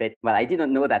completely unfit. Well, I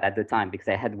didn't know that at the time because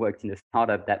I had worked in a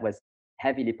startup that was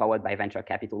heavily powered by venture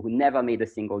capital who never made a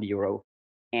single euro.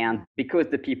 And because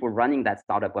the people running that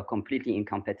startup were completely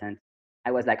incompetent,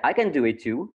 I was like, I can do it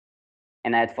too.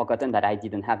 And I had forgotten that I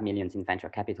didn't have millions in venture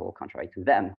capital, contrary to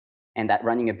them, and that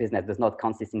running a business does not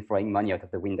consist in throwing money out of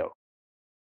the window.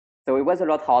 So it was a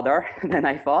lot harder than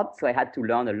I thought. So I had to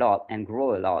learn a lot and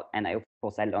grow a lot. And of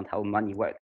course, I learned how money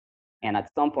works. And at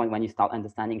some point, when you start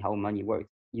understanding how money works,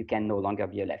 you can no longer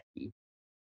be a lefty.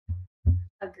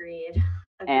 Agreed.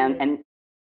 And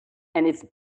it's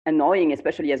annoying,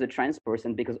 especially as a trans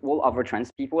person, because all other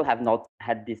trans people have not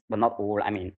had this, but not all.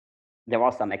 I mean, there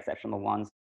are some exceptional ones.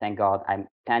 Thank God. I'm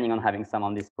planning on having some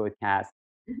on this podcast.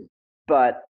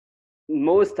 But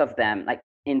most of them, like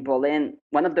in Berlin,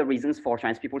 one of the reasons for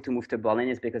trans people to move to Berlin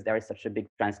is because there is such a big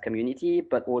trans community,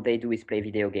 but all they do is play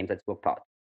video games at Smoke Pot.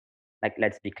 Like,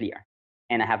 let's be clear.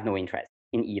 And I have no interest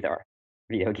in either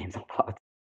video games or pot.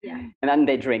 Yeah. And then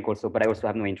they drink also, but I also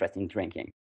have no interest in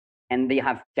drinking. And they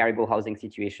have terrible housing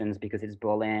situations because it's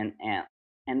Berlin.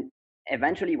 And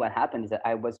eventually what happened is that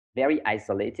I was very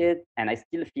isolated, and I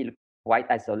still feel quite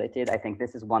isolated. I think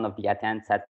this is one of the attempts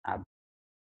at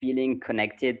feeling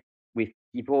connected with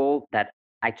people that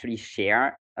actually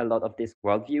share a lot of this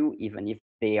worldview, even if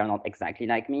they are not exactly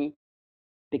like me,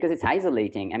 because it's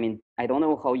isolating. I mean, I don't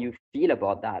know how you feel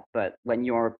about that, but when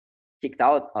you're kicked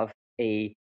out of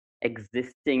a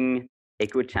existing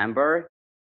echo chamber,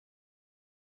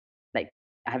 like,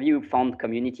 have you found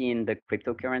community in the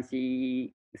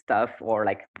cryptocurrency stuff, or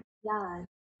like, Yeah.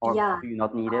 or Yeah. do you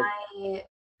not need it?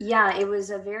 Yeah, it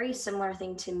was a very similar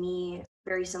thing to me,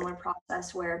 very similar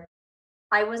process where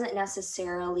I wasn't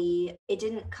necessarily, it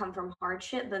didn't come from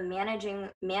hardship, but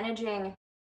managing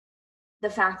the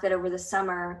fact that over the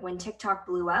summer when TikTok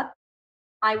blew up,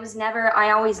 I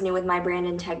always knew with my brand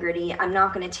integrity, I'm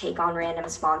not going to take on random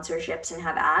sponsorships and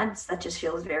have ads. That just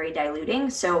feels very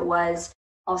diluting. So it was,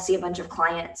 I'll see a bunch of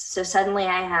clients. So suddenly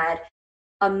I had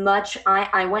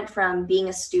I went from being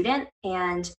a student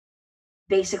and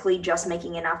basically just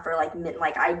making enough for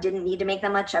like I didn't need to make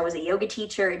that much. I was a yoga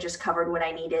teacher. It just covered what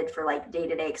I needed for like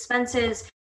day-to-day expenses,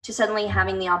 to suddenly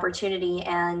having the opportunity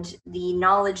and the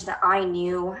knowledge that I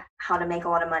knew how to make a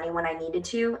lot of money when I needed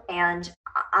to. And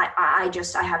I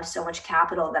had so much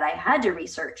capital that I had to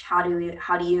research how do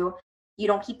you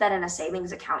don't keep that in a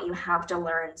savings account. You have to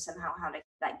learn somehow how to keep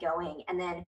that going. And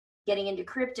then getting into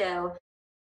crypto,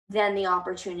 then the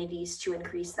opportunities to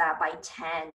increase that by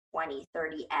 10, 20,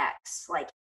 30x. Like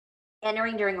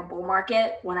entering during a bull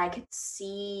market when I could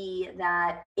see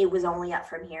that it was only up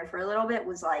from here for a little bit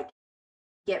was like,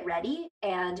 get ready.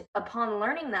 And upon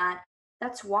learning that,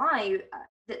 that's why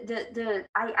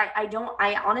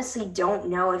I honestly don't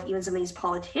know if even some of these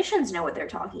politicians know what they're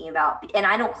talking about. And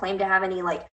I don't claim to have any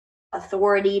like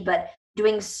authority, but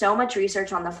doing so much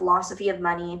research on the philosophy of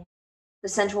money, the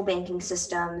central banking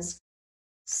systems,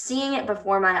 seeing it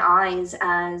before my eyes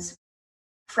as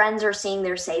friends are seeing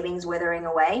their savings withering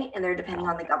away and they're depending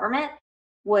on the government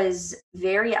was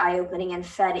very eye-opening and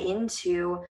fed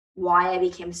into why I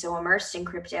became so immersed in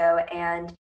crypto.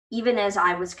 And even as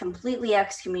I was completely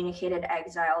excommunicated,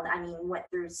 exiled, I mean, went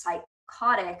through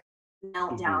psychotic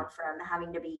meltdown from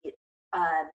having to be,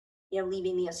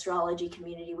 leaving the astrology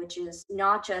community, which is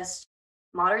not just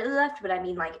moderately left, but I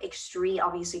mean, like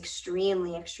obviously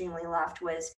extremely, extremely left,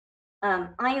 was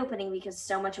eye-opening because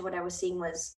so much of what I was seeing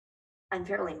was I'm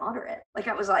fairly moderate. Like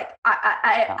I was like,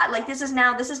 I like this is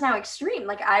now extreme.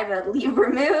 Like I have a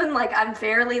Libra moon. Like I'm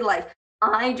fairly like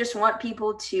I just want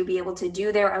people to be able to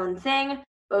do their own thing,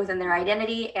 both in their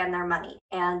identity and their money.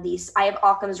 And I have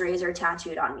Occam's razor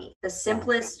tattooed on me. The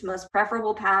simplest, most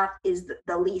preferable path is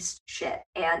the least shit.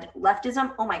 And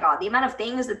leftism, oh my God, the amount of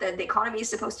things that the economy is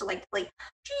supposed to like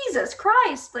Jesus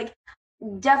Christ, like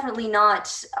definitely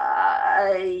not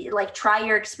like try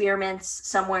your experiments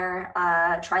somewhere,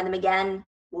 try them again.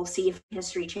 We'll see if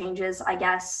history changes, I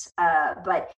guess.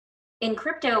 But in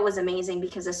crypto, it was amazing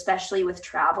because especially with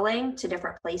traveling to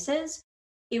different places,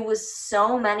 it was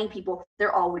so many people.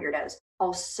 They're all weirdos,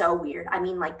 all so weird. I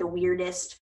mean, like the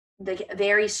weirdest, the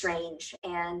very strange.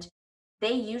 And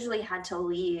they usually had to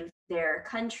leave their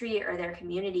country or their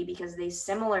community because they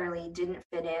similarly didn't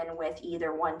fit in with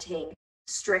either wanting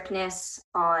strictness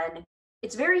on.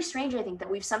 It's very strange, I think, that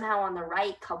we've somehow on the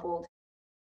right coupled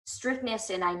strictness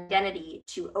and identity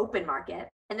to open market,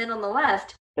 and then on the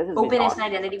left, This is openness bizarre.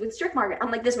 and identity with strict market.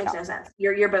 I'm like, this makes Yeah. no sense.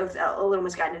 You're both a little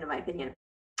misguided in my opinion.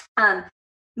 Um,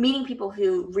 Meeting people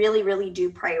who really, really do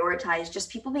prioritize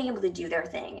just people being able to do their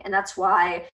thing, and that's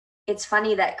why it's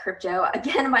funny that crypto,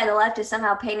 again by the left, is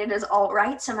somehow painted as alt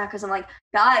right somehow, because I'm like,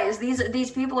 guys,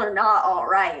 these people are not alt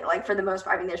right. Like for the most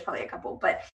part, I mean, there's probably a couple,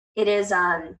 but it is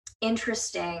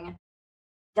interesting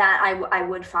that I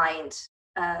would find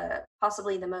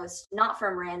possibly the most, not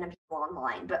from random people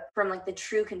online, but from like the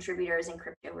true contributors in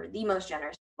crypto, who are the most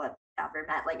generous people I've ever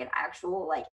met, like an actual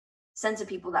like sense of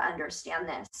people that understand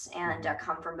this and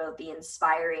come from both the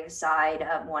inspiring side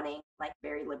of wanting like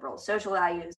very liberal social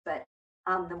values, but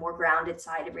the more grounded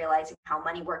side of realizing how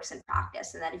money works in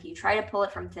practice, and that if you try to pull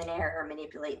it from thin air or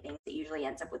manipulate things, it usually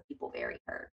ends up with people very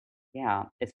hurt. Yeah,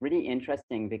 it's really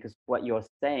interesting because what you're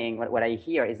saying, what I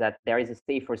hear is that there is a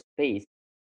safer space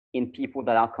in people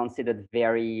that are considered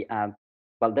very,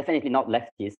 well, definitely not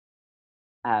leftist,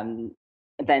 um,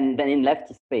 than in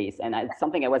leftist space. And it's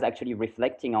something I was actually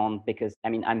reflecting on because, I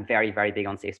mean, I'm very, very big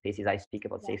on safe spaces. I speak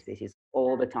about safe Yes. spaces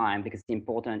all the time because it's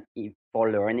important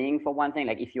for learning, for one thing.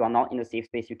 Like if you are not in a safe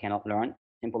space, you cannot learn.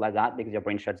 Simple as that, because your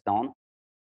brain shuts down.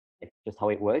 It's just how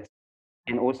it works.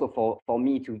 And also for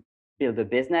me to build a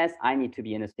business, I need to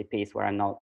be in a space where I'm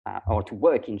not, or to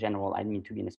work in general, I need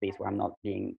to be in a space where I'm not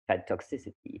being fed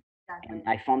toxicity. And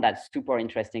Exactly. I found that super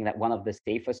interesting that one of the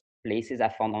safest places I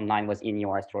found online was in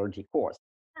your astrology course,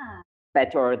 Yeah.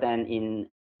 better than in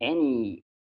any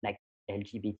like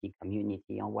LGBT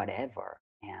community or whatever.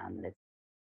 And it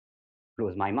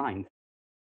blows my mind.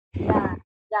 Yeah,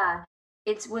 yeah.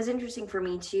 It was interesting for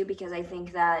me too because I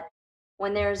think that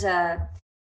when there's a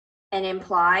an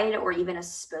implied or even a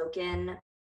spoken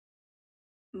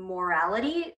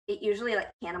morality, it usually like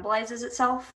cannibalizes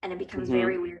itself and it becomes Hmm.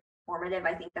 very weird formative.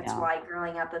 I think that's Yeah. why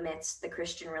growing up amidst the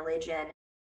Christian religion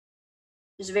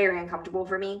is very uncomfortable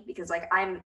for me because like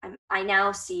I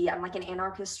now see I'm like an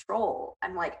anarchist troll.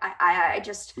 I'm like I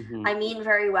just Hmm. I mean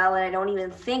very well and I don't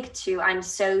even think to. I'm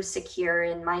so secure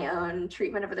in my own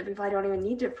treatment of other people. I don't even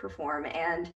need to perform.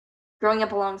 And growing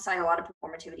up alongside a lot of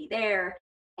performativity there,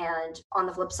 and on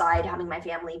the flip side, having my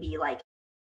family be like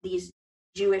these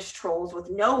Jewish trolls with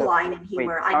no So, line in wait,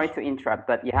 humor. I sorry to interrupt,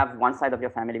 but you have one side of your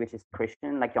family which is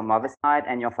Christian, like your mother's side,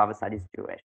 and your father's side is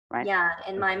Jewish, right? Yeah,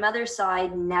 and my Okay. mother's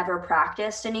side never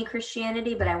practiced any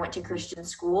Christianity, but I went to Mhm. Christian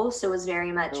school, so it was very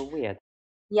So much. weird.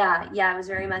 Yeah, yeah, it was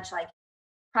very much like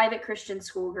private Christian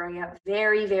school growing up,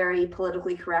 very, very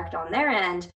politically correct on their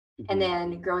end. And Hmm.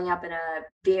 then growing up in a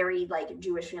very like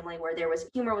Jewish family where there was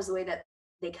humor was the way that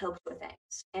they coped with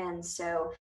things. And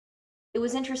so it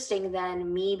was interesting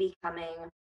then me becoming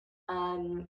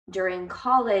during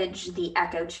college the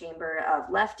echo chamber of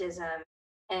leftism,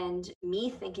 and me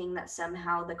thinking that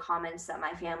somehow the comments that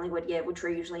my family would give, which were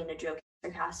usually in a joking,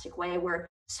 sarcastic way, were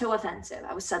so offensive.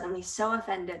 I was suddenly so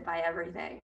offended by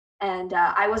everything. And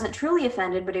I wasn't truly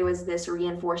offended, but it was this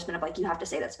reinforcement of like, you have to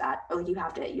say that's bad, or like you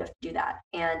have to do that.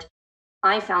 And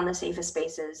I found the safest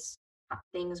spaces,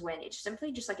 things when it's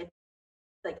simply just like a,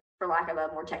 like for lack of a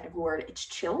more technical word, it's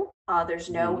chill. There's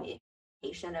no Hmm.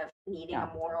 indication of needing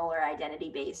Yeah. a moral or identity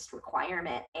based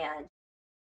requirement. And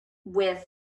with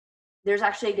there's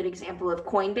actually a good example of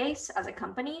Coinbase as a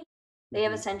company. They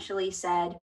have Hmm. essentially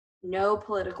said no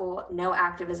political, no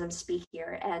activism speak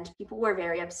here, and people were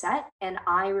very upset. And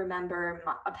I remember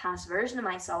a past version of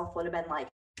myself would have been like,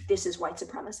 "This is white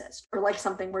supremacist," or like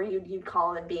something where you'd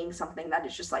call it being something that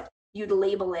is just like you'd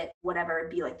label it whatever and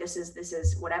be like, this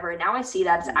is whatever. And now I see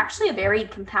that it's Yeah. actually a very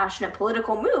compassionate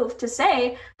political move to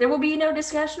say there will be no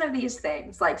discussion of these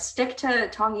things. Like stick to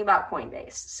talking about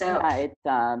Coinbase. So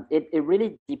Yeah, it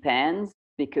really depends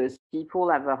because people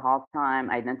have a hard time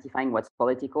identifying what's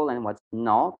political and what's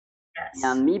not. yes.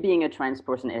 And me being a trans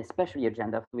person, especially a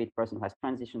gender fluid person who has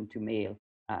transitioned to male,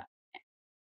 uh,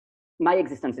 my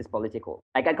existence is political.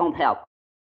 Like I can't help.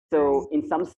 Right. So in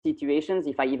some situations,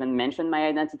 if I even mention my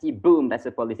identity, boom, that's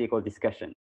a political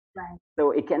discussion. Right.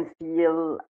 So it can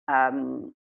feel,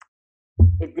 um,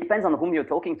 it depends on whom you're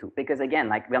talking to. Because again,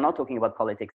 like we're not talking about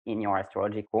politics in your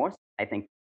astrology course. I think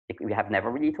we have never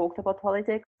really talked about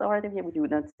politics already. We do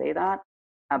not say that.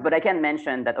 But I can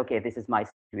mention that, okay, this is my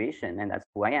situation and that's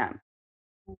who I am.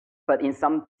 But in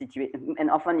some situations, and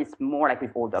often it's more like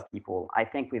with older people. I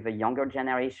think with a younger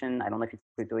generation, I don't know if it's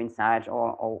crypto inside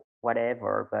or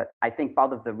whatever, but I think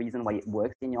part of the reason why it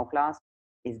works in your class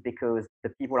is because the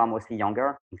people are mostly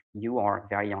younger. If you are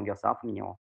very young yourself, I mean,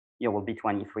 you're you will be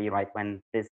 23, right, when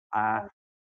this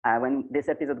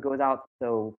episode goes out.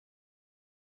 So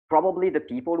probably the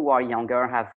people who are younger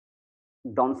have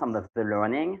done some of the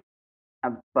learning.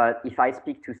 But if I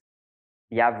speak to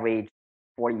the average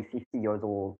 40, 50 years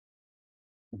old,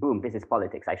 boom, this is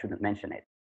politics. I shouldn't mention it,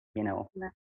 you know. Yeah.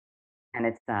 And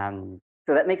it's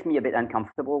so that makes me a bit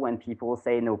uncomfortable when people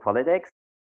say no politics.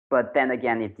 But then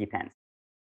again, it depends.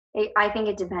 I think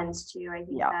it depends too. I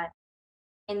think Yeah. that,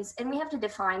 and we have to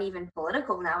define even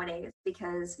political nowadays,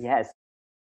 because Yes.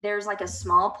 there's like a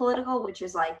small political, which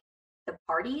is like the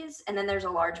parties, and then there's a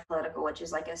large political, which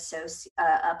is like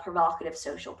a provocative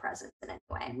social presence in any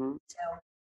way. Hmm. So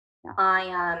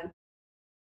Yeah.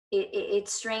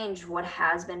 it's strange what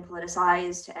has been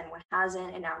politicized and what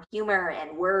hasn't, and now humor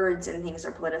and words and things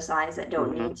are politicized that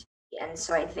don't Hmm. need to be. And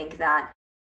so I think that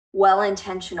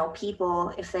well-intentional people,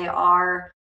 if they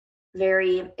are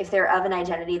if they're of an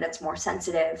identity that's more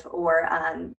sensitive, or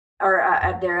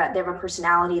they have a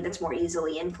personality that's more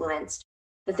easily influenced,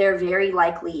 that they're very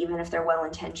likely, even if they're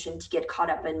well-intentioned, to get caught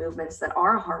up in movements that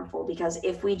are harmful. Because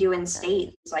if we do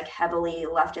instate like heavily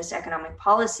leftist economic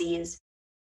policies,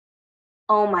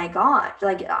 oh my god,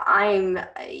 like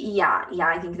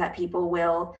I think that people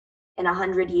will in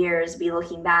 100 years be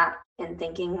looking back and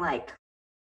thinking like,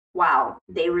 wow,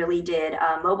 they really did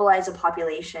mobilize a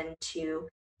population to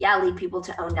lead people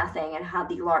to own nothing. And how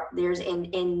there's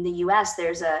in the US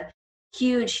there's a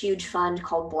huge fund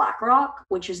called BlackRock,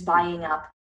 which is buying up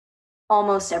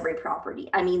almost every property.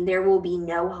 I mean, there will be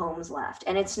no homes left,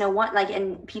 and it's no one like,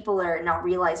 and people are not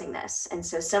realizing this. And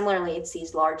so similarly, it's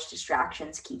these large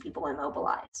distractions keep people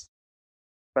immobilized.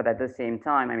 But at the same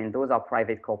time, I mean, those are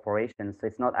private corporations, so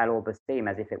it's not at all the same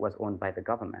as if it was owned by the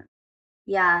government.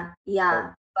 Yeah, So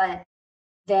but I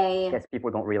they guess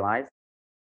people don't realize that.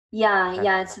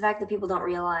 yeah, it's the fact that people don't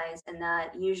realize, and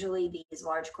that usually these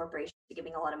large corporations are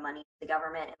giving a lot of money to the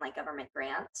government and like government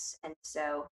grants. And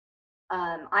so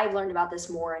I've learned about this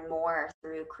more and more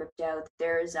through crypto.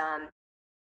 There's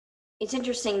it's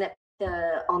interesting that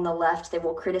on the left they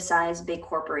will criticize big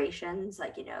corporations,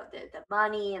 like, the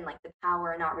money and like the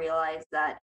power, and not realize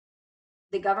that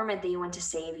the government that you want to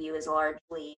save you is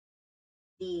largely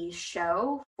the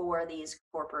show for these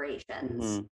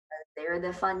corporations. Hmm. They're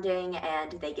the funding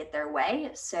and they get their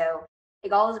way. So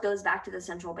it always goes back to the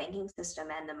central banking system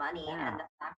and the money, Yeah. and the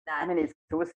fact I that mean, it's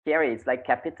so scary. It's like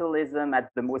capitalism at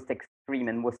the most extreme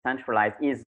and most centralized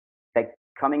is like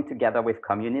coming together with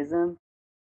communism.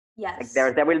 Like yes,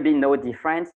 there will be no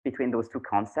difference between those two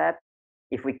concepts.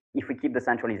 If we keep the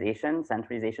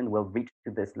centralization will reach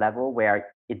to this level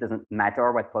where it doesn't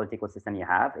matter what political system you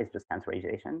have. It's just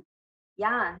centralization.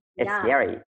 yeah, It's yeah,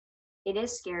 scary. it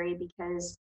is scary,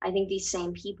 because I think these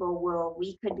same people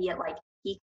we could be at like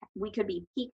peak, we could be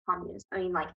peak communism. I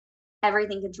mean, like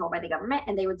everything controlled by the government,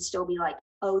 and they would still be like,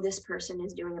 oh, this person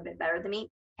is doing a bit better than me.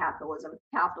 Capitalism.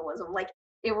 Like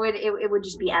it would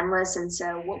just be endless. And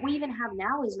so what we even have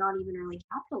now is not even really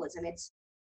capitalism. It's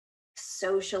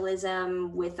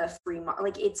socialism with a free market.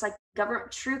 Like it's like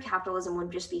government. True capitalism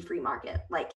would just be free market,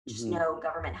 like just Hmm. no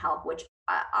government help, which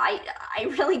I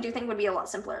really do think would be a lot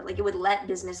simpler. Like it would let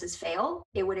businesses fail.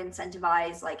 It would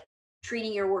incentivize like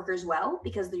treating your workers well,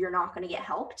 because you're not going to get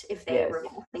helped if they Yes.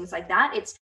 revolt, things like that.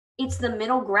 It's the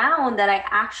middle ground that I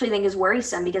actually think is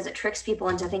worrisome, because it tricks people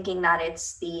into thinking that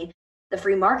it's the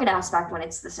free market aspect when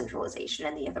it's the centralization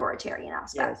and the authoritarian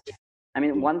Yes. aspect. I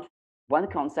mean, one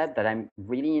concept that I'm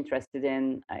really interested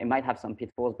in, it might have some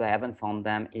pitfalls, but I haven't found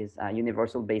them, is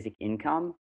universal basic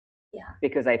income. Yeah.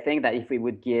 Because I think that if we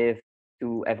would give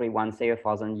to everyone, say,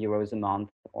 €1,000 a month,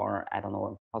 or I don't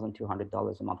know,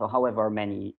 $1,200 a month, or however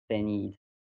many they need,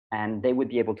 and they would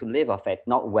be able to live off it,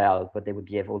 not well, but they would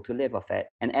be able to live off it,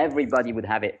 and everybody would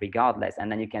have it regardless,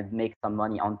 and then you can make some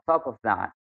money on top of that,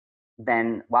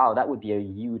 then wow, that would be a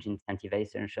huge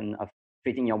incentivization of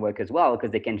treating your workers well,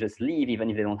 because they can just leave even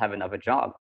if they don't have another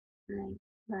job. Right.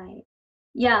 Right.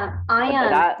 Yeah.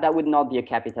 But that would not be a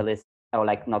capitalist, or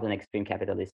like not an extreme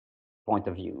capitalist point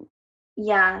of view.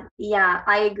 Yeah,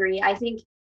 I agree. I think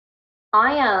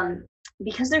I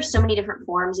because there's so many different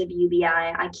forms of UBI,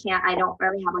 I don't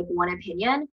really have like one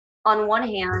opinion. On one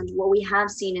hand, what we have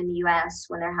seen in the US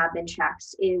when there have been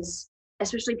checks is,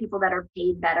 especially people that are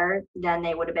paid better than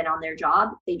they would have been on their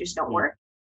job, they just don't Mhm. work.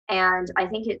 And I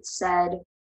think it said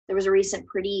there was a recent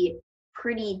pretty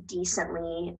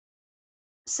decently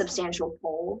substantial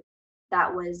poll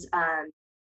that was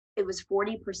it was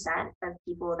 40% of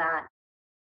people that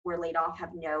were laid off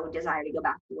have no desire to go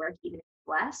back to work, even if it's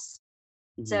less.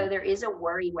 So Mhm. there is a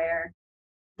worry where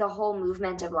the whole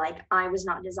movement of like, I was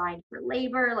not designed for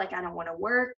labor, like I don't want to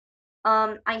work.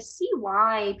 I see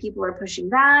why people are pushing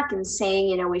back and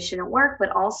saying, we shouldn't work, but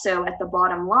also at the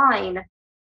bottom line,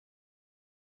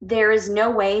 there is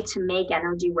no way to make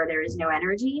energy where there is no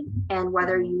energy. And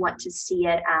whether Mhm. you want to see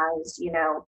it as,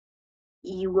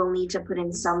 you will need to put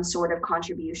in some sort of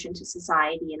contribution to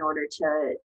society in order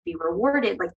to be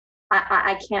rewarded. Like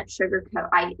I can't sugarcoat.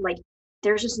 I like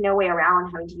there's just no way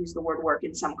around having to use the word work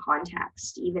in some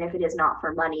context, even if it is not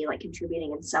for money, like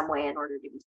contributing in some way in order to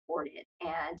be supported.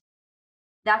 And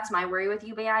that's my worry with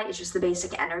UBI is just the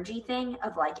basic energy thing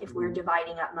of like if we're Mhm.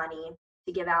 dividing up money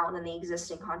to give out and then the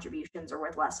existing contributions are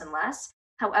worth less and less.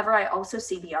 However, I also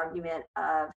see the argument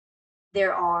of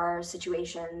there are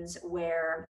situations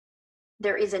where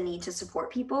there is a need to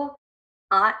support people.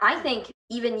 I think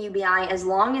even UBI, as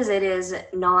long as it is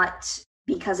not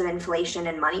because of inflation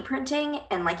and money printing,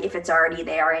 and like if it's already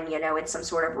there and it's some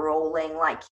sort of rolling,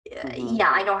 like, Mhm.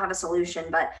 yeah, I don't have a solution,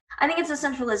 but I think it's a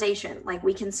centralization. Like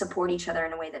we can support each other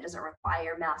in a way that doesn't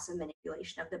require massive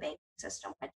manipulation of the banking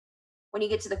system. When you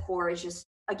get to the core, it's just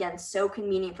again so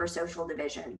convenient for social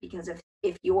division because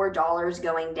if your dollar is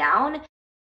going down,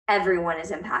 everyone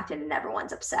is impacted and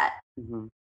everyone's upset. Mhm.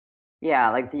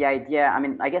 Yeah, like the idea, I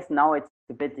mean, I guess now it's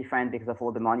a bit different because of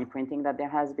all the money printing that there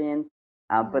has been.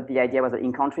 Mhm. But the idea was that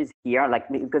in countries here, like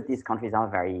because these countries are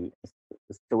very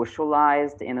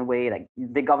socialized in a way, like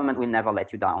the government will never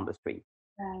let you die on the street,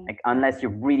 Right. like unless you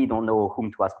really don't know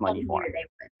whom to ask money And for. here they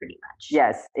were pretty much.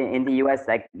 Yes, in the US,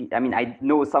 like I mean, I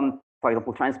know some, for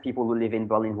example, trans people who live in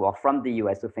Berlin who are from the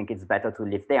US who think it's better to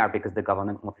live there because the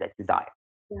government won't let you die.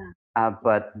 Yeah.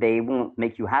 But they won't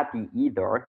make you happy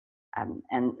either. And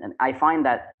I find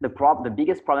that the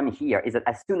biggest problem here is that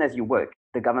as soon as you work,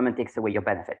 the government takes away your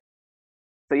benefit.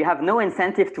 So you have no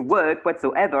incentive to work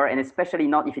whatsoever, and especially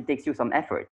not if it takes you some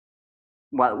effort.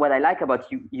 Well, what I like about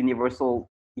universal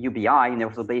UBI,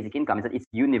 universal basic income, is that it's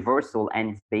universal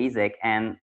and it's basic,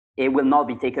 and it will not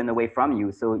be taken away from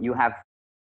you. So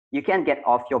you can get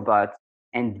off your butt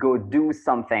and go do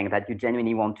something that you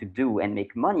genuinely want to do and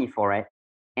make money for it,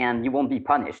 and you won't be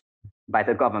punished by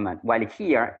the government. While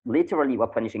here, literally, we're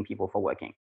punishing people for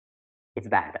working. It's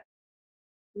bad.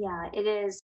 Yeah, it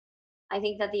is. I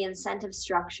think that the incentive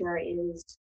structure is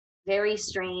very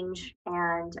strange,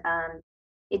 and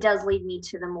it does lead me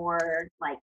to the more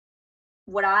like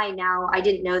what I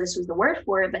didn't know this was the word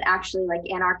for it, but actually like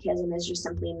anarchism is just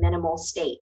simply minimal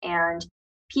state, and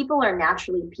people are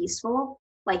naturally peaceful.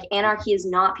 Like anarchy is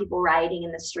not people rioting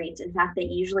in the streets. In fact, that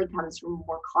usually comes from a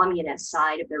more communist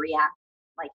side of the react.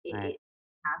 Like Right. it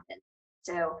happens.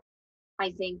 So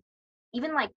I think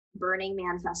even like Burning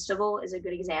Man Festival is a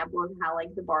good example of how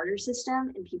like the barter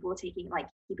system and people taking like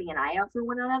keeping an eye out for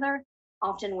one another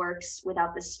often works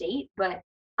without the state. But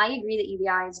I agree that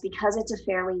UBI is because it's a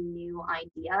fairly new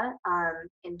idea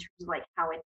in terms of like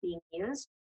how it's being used.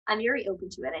 I'm very open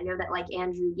to it. I know that like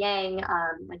Andrew Yang,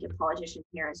 like a politician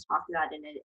here, has talked about it in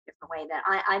a different way that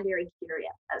I'm very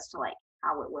curious as to like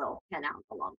how it will pan out in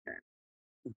the long term.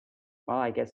 Well,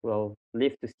 I guess we'll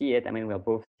live to see it. I mean, we're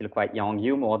both still quite young.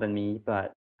 You more than me,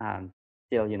 but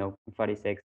still,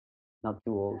 46, not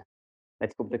too old.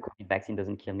 Let's hope the COVID vaccine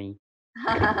doesn't kill me.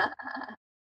 Yeah.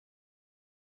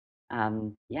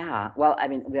 Yeah, well, I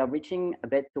mean, we are reaching a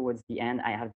bit towards the end.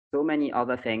 I have so many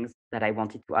other things that I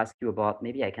wanted to ask you about.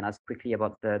 Maybe I can ask quickly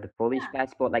about the Polish Yeah.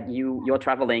 passport. Like you're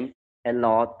traveling a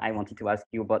lot. I wanted to ask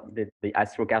you about the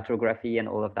astrocartography and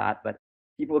all of that, but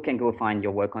people can go find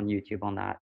your work on YouTube on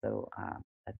that. So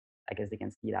I guess they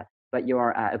can see that. But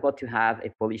you're about to have a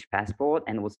Polish passport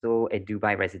and also a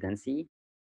Dubai residency.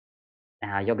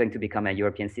 You're going to become a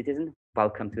European citizen.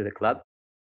 Welcome to the club.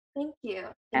 Thank you.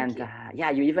 Thank And you. yeah,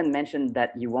 you even mentioned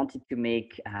that you wanted to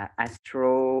make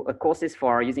courses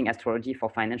for using astrology for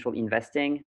financial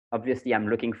investing. Obviously, I'm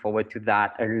looking forward to that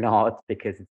a lot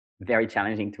because it's very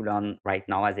challenging to learn right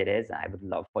now as it is. I would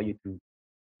love for you to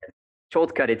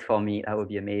shortcut it for me. That would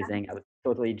be amazing. I would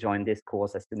totally join this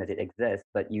course as soon as it exists.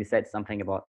 But you said something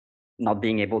about not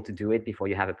being able to do it before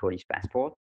you have a Polish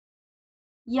passport.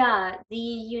 Yeah, the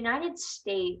United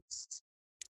States,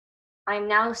 I'm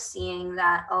now seeing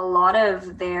that a lot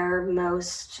of their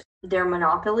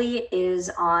monopoly is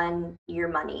on your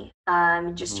money,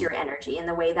 just Mhm. your energy, in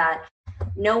the way that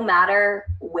no matter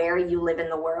where you live in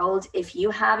the world, if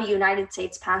you have a United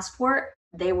States passport,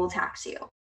 they will tax you.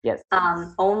 Yes.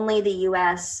 Only the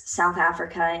US, South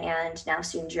Africa, and now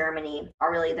soon Germany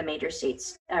are really the major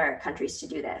states or countries to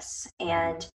do this. Mhm.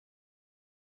 And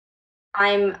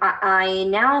I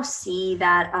now see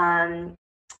that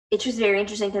it's just very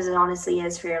interesting because it honestly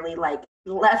is fairly like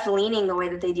left leaning the way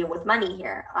that they deal with money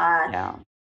here. Yeah.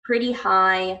 Pretty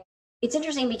high. It's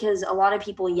interesting because a lot of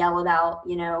people yell about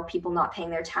people not paying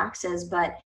their taxes,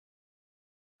 but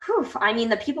Whew, I mean,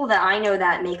 the people that I know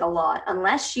that make a lot,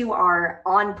 unless you are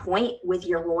on point with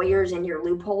your lawyers and your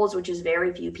loopholes, which is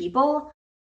very few people,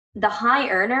 the high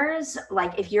earners,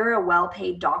 like if you're a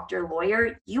well-paid doctor,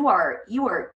 lawyer, you are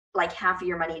like half of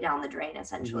your money down the drain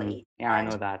essentially. Yeah, I And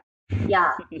know that.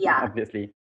 yeah, yeah,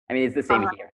 Obviously. I mean, it's the same uh,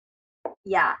 here.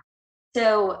 yeah.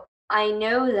 So I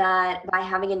know that by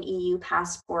having an EU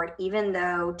passport, even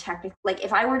though technically, like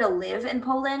if I were to live in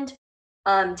Poland,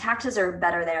 taxes are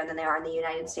better there than they are in the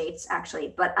United States,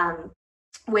 actually. But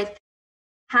with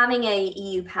having a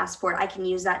EU passport, I can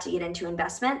use that to get into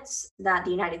investments that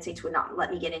the United States would not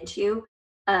let me get into,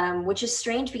 which is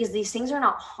strange because these things are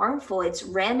not harmful. It's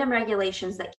random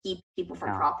regulations that keep people from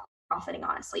Yeah. profiting,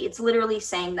 honestly. It's literally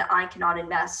saying that I cannot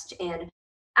invest in,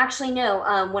 actually,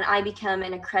 no, when I become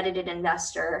an accredited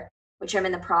investor, which I'm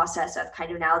in the process of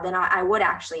kind of now, then I would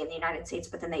actually in the United States,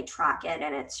 but then they track it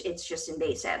and it's just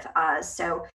invasive.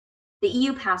 So the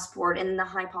EU passport and the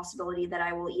high possibility that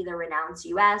I will either renounce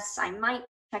US, I might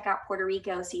check out Puerto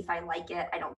Rico, see if I like it.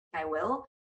 I don't think I will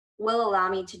allow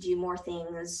me to do more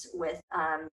things with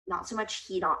not so much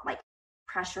heat on, like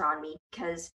pressure on me,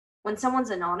 because when someone's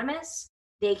anonymous,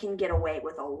 they can get away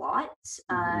with a lot.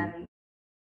 Hmm.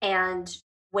 And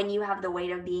when you have the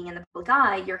weight of being in the public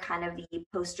eye, you're kind of the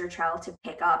poster child to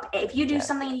pick up. If you do Yes.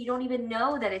 something and you don't even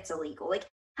know that it's illegal, like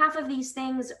half of these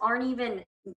things aren't even,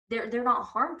 they're not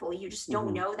harmful. You just don't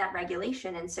Hmm. know that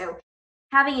regulation. And so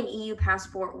having an EU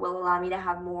passport will allow me to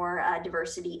have more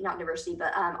diversity, not diversity,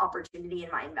 but opportunity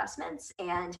in my investments.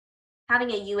 And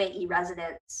having a UAE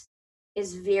residence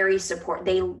is very support.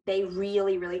 They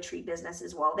really really treat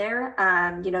businesses well there.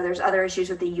 There's other issues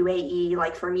with the UAE.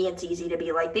 Like for me, it's easy to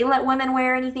be like they let women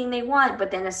wear anything they want,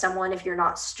 but then as someone, if you're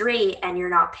not straight and you're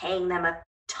not paying them a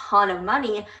ton of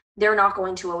money, they're not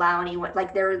going to allow anyone.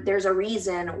 Like there's a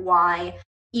reason why,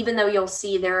 even though you'll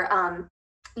see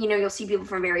people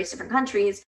from various different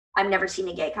countries. I've never seen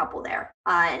a gay couple there,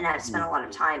 and I've spent Hmm. a lot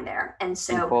of time there. And In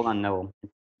so Poland, no.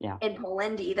 Yeah. in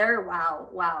Poland either, wow,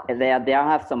 wow. And they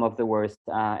have some of the worst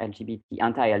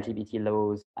anti-LGBT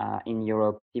laws in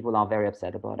Europe. People are very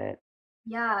upset about it.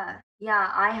 Yeah,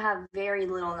 yeah, I have very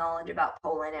little knowledge about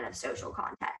Poland in a social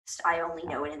context. I only Yeah.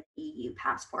 know it in the EU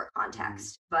passport Mhm.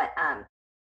 context. But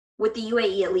with the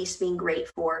UAE at least being great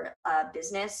for a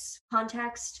business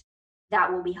context,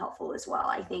 that will be helpful as well.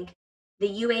 I think the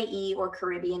UAE or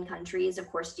Caribbean countries, of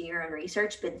course, do your own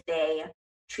research, but they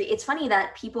treat. It's funny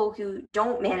that people who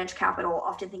don't manage capital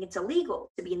often think it's illegal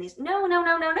to be in these. No, no,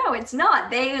 no, no, no, it's not.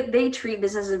 They treat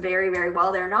businesses very, very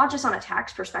well. They're not just on a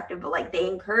tax perspective, but like they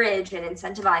encourage and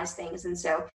incentivize things, and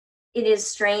so it is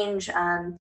strange.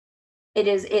 It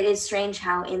is strange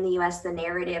how in the US the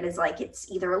narrative is like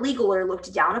it's either illegal or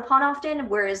looked down upon often,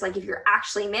 whereas like if you're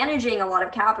actually managing a lot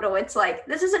of capital, it's like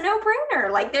this is a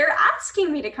no-brainer. Like they're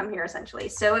asking me to come here essentially.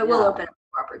 So it will Yeah. open up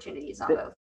more opportunities on Th-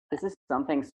 both. This is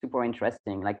something super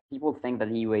interesting. Like people think that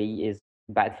the UAE is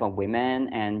bad for women,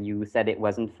 and you said it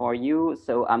wasn't for you.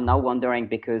 So I'm now wondering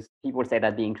because people say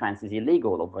that being trans is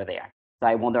illegal over there. So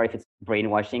I wonder if it's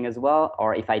brainwashing as well,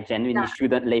 or if I genuinely Yeah,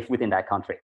 shouldn't live within that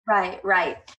country, right,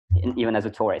 right. even as a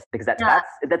tourist, because Yeah.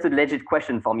 that's a legit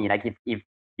question for me. Like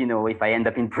if I end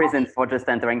up in prison for just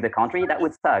entering the country, that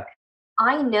would suck.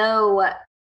 I know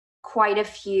quite a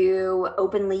few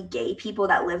openly gay people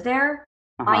that live there.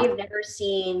 I Uh-huh. have never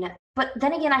seen, but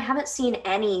then again, I haven't seen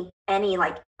any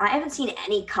like I haven't seen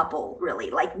any couple really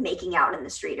like making out in the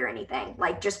street or anything.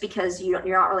 Like just because you're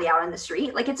not really out in the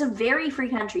street, like it's a very free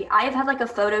country. I have had like a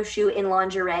photo shoot in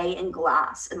lingerie and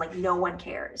glass, and like no one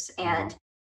cares. Uh-huh. And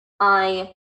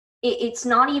I, it's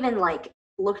not even like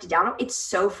looked down on. It's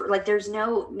so like there's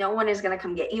no one is gonna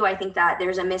come get you. I think that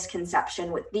there's a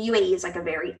misconception with the UAE is like a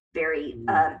very very.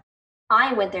 Mhm.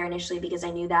 I went there initially because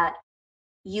I knew that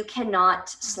you cannot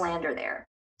slander there.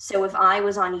 So if I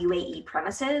was on UAE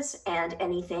premises and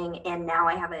anything, and now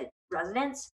I have a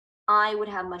residence, I would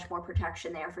have much more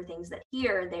protection there for things that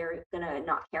here they're gonna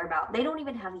not care about. They don't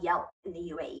even have Yelp in the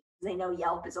UAE. They know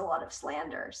Yelp is a lot of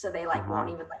slander, so they like won't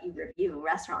Uh-huh. even let you review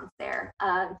restaurants there.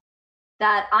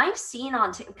 That I've seen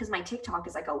on because my TikTok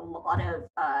is like a lot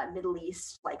of Middle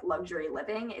East like luxury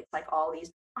living. It's like all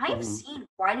these. I've Mhm. seen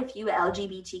quite a few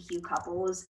LGBTQ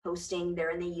couples posting they're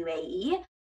in the UAE.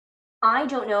 I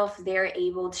don't know if they're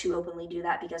able to openly do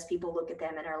that because people look at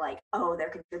them and are like, oh, they're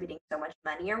contributing so much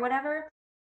money or whatever.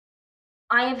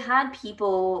 I have had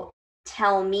people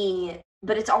tell me,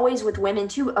 but it's always with women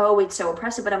too. Oh, it's so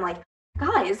oppressive. But I'm like,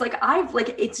 guys, like I've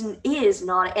like it's is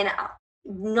not and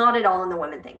not at all in the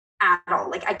women thing at all.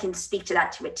 Like I can speak to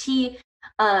that to a T.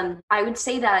 I would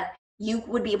say that you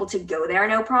would be able to go there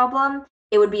no problem.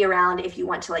 it would be around if you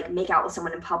want to like make out with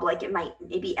someone in public,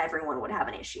 maybe everyone would have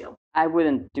an issue. I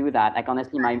wouldn't do that. Like,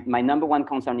 honestly, my number one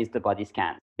concern is the body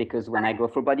scans, because when I go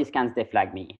through body scans, they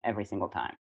flag me every single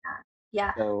time.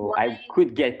 Yeah. So I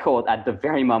could get caught at the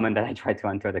very moment that I try to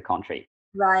enter the country.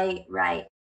 Right, right.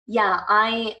 Yeah,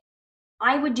 I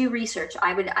would do research.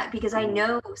 Because I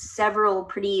know several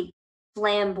pretty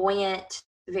flamboyant,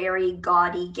 very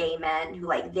gaudy gay men who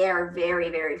like they're very,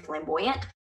 very flamboyant,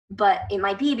 but it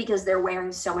might be because they're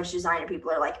wearing so much designer.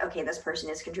 People are like, okay, this person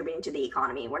is contributing to the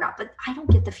economy. We're not. But I don't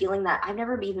get the feeling that I've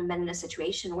never even been in a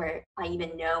situation where I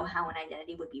even know how an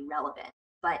identity would be relevant.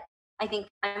 But I think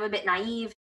I'm a bit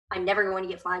naive. I'm never going to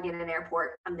get flagged at an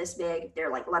airport. I'm this big.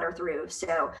 They're like, let her through.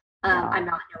 So I'm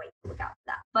not knowing to look out for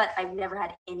that. But I've never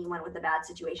had anyone with a bad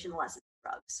situation unless it's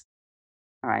drugs.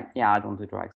 All right. Yeah, I don't do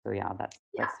drugs, so yeah,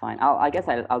 that's fine. I guess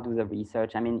I'll do the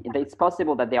research. I mean, it's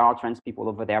possible that there are trans people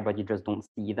over there, but you just don't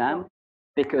see them,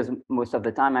 because most of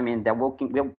the time, I mean, they're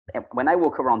walking. When I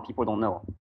walk around, people don't know.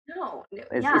 No,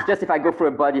 It's just if I go for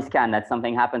a body scan that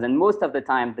something happens, and most of the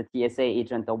time, the TSA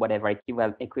agent or whatever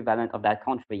equivalent of that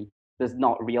country does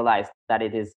not realize that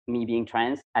it is me being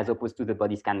trans, as opposed to the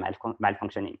body scan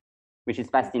malfunctioning, which is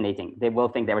fascinating. They will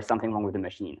think there is something wrong with the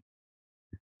machine.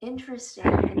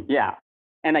 Interesting. Yeah.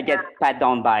 And I get pat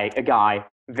down by a guy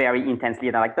very intensely.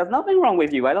 They're like, there's nothing wrong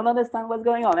with you. I don't understand what's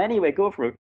going on. Anyway, go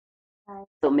through.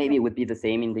 So maybe it would be the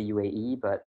same in the UAE,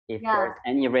 but if there's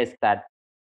any risk that,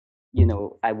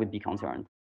 I would be concerned.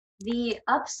 The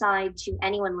upside to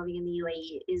anyone living in the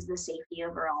UAE is the safety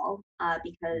overall,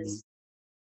 because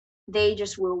they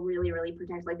just will really, really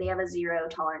protect. Like, they have a zero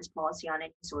tolerance policy on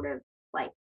any sort of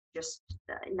like just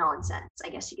nonsense, I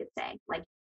guess you could say. Like,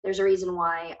 there's a reason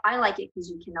why I like it, because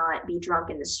you cannot be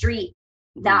drunk in the street.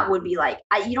 That would be like,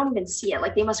 you don't even see it.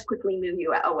 Like, they must quickly move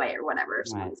you away or whatever.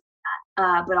 Right.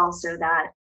 But also that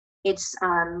it's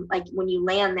like when you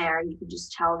land there, you can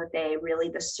just tell that they really,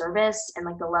 the service and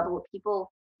like the level of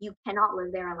people, you cannot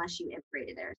live there unless you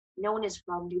immigrated there. No one is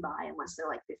from Dubai unless they're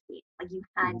like 15. Like, you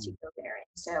had to go there.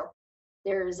 And so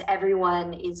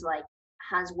everyone is like,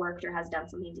 has worked or has done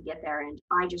something to get there. And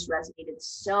I just resonated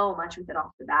so much with it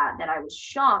off the bat that I was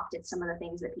shocked at some of the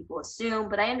things that people assume.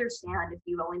 But I understand if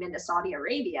you've only been to Saudi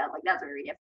Arabia, like, that's very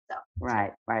different. So.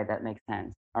 Right. That makes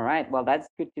sense. All right. Well, that's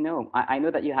good to know. I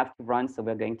know that you have to run, so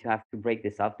we're going to have to break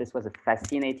this up. This was a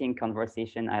fascinating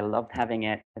conversation. I loved having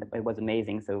it. It was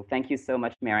amazing. So thank you so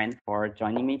much, Maren, for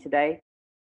joining me today.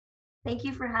 Thank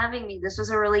you for having me. This was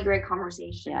a really great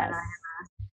conversation. Yes.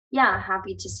 And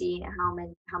happy to see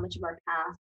how much of our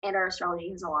path and our astrology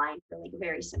has aligned for like a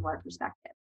very similar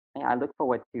perspective. Yeah, I look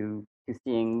forward to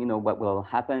seeing, what will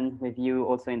happen with you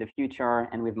also in the future,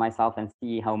 and with myself, and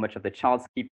see how much of the charts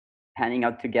keep panning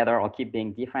out together or keep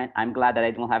being different. I'm glad that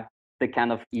I don't have the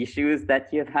kind of issues that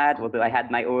you've had, although I had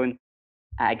my own.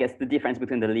 I guess the difference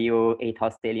between the Leo 8th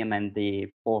house stellium and the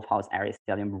 4th house Aries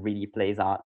stellium really plays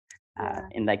out.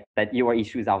 In like that your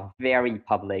issues are very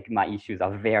public, my issues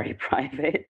are very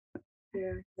private.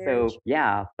 So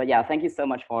but thank you so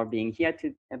much for being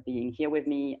here with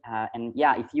me. And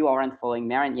if you aren't following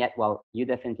Maren yet, well, you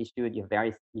definitely should. You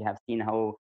have seen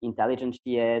how intelligent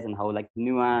she is, and how like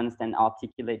nuanced and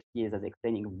articulate she is as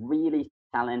explaining really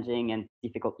challenging and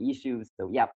difficult issues. So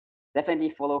definitely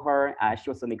follow her. She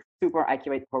also makes super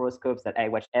accurate horoscopes that I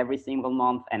watch every single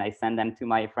month, and I send them to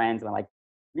my friends. I'm like,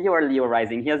 Leo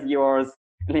rising, here's yours.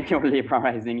 Libra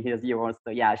rising, here's yours.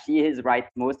 So she is right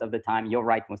most of the time. You're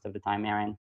right most of the time,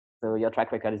 Maren. So your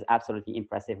track record is absolutely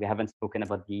impressive. We haven't spoken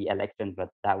about the election, but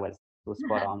that was so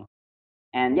spot on.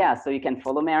 And so you can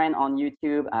follow Maren on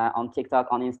YouTube, on TikTok,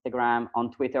 on Instagram,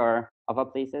 on Twitter, other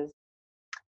places.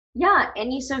 Yeah,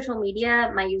 any social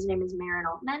media. My username is Maren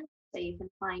Altman, so you can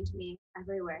find me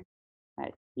everywhere.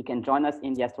 Right. You can join us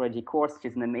in the astrology course.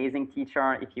 She's an amazing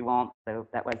teacher if you want. So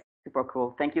that was super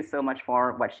cool. Thank you so much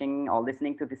for watching or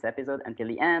listening to this episode until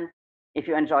the end. If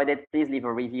you enjoyed it, please leave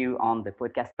a review on the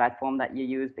podcast platform that you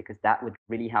use, because that would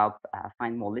really help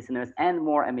find more listeners and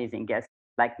more amazing guests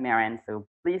like Maren. So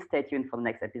please stay tuned for the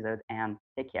next episode, and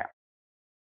take care.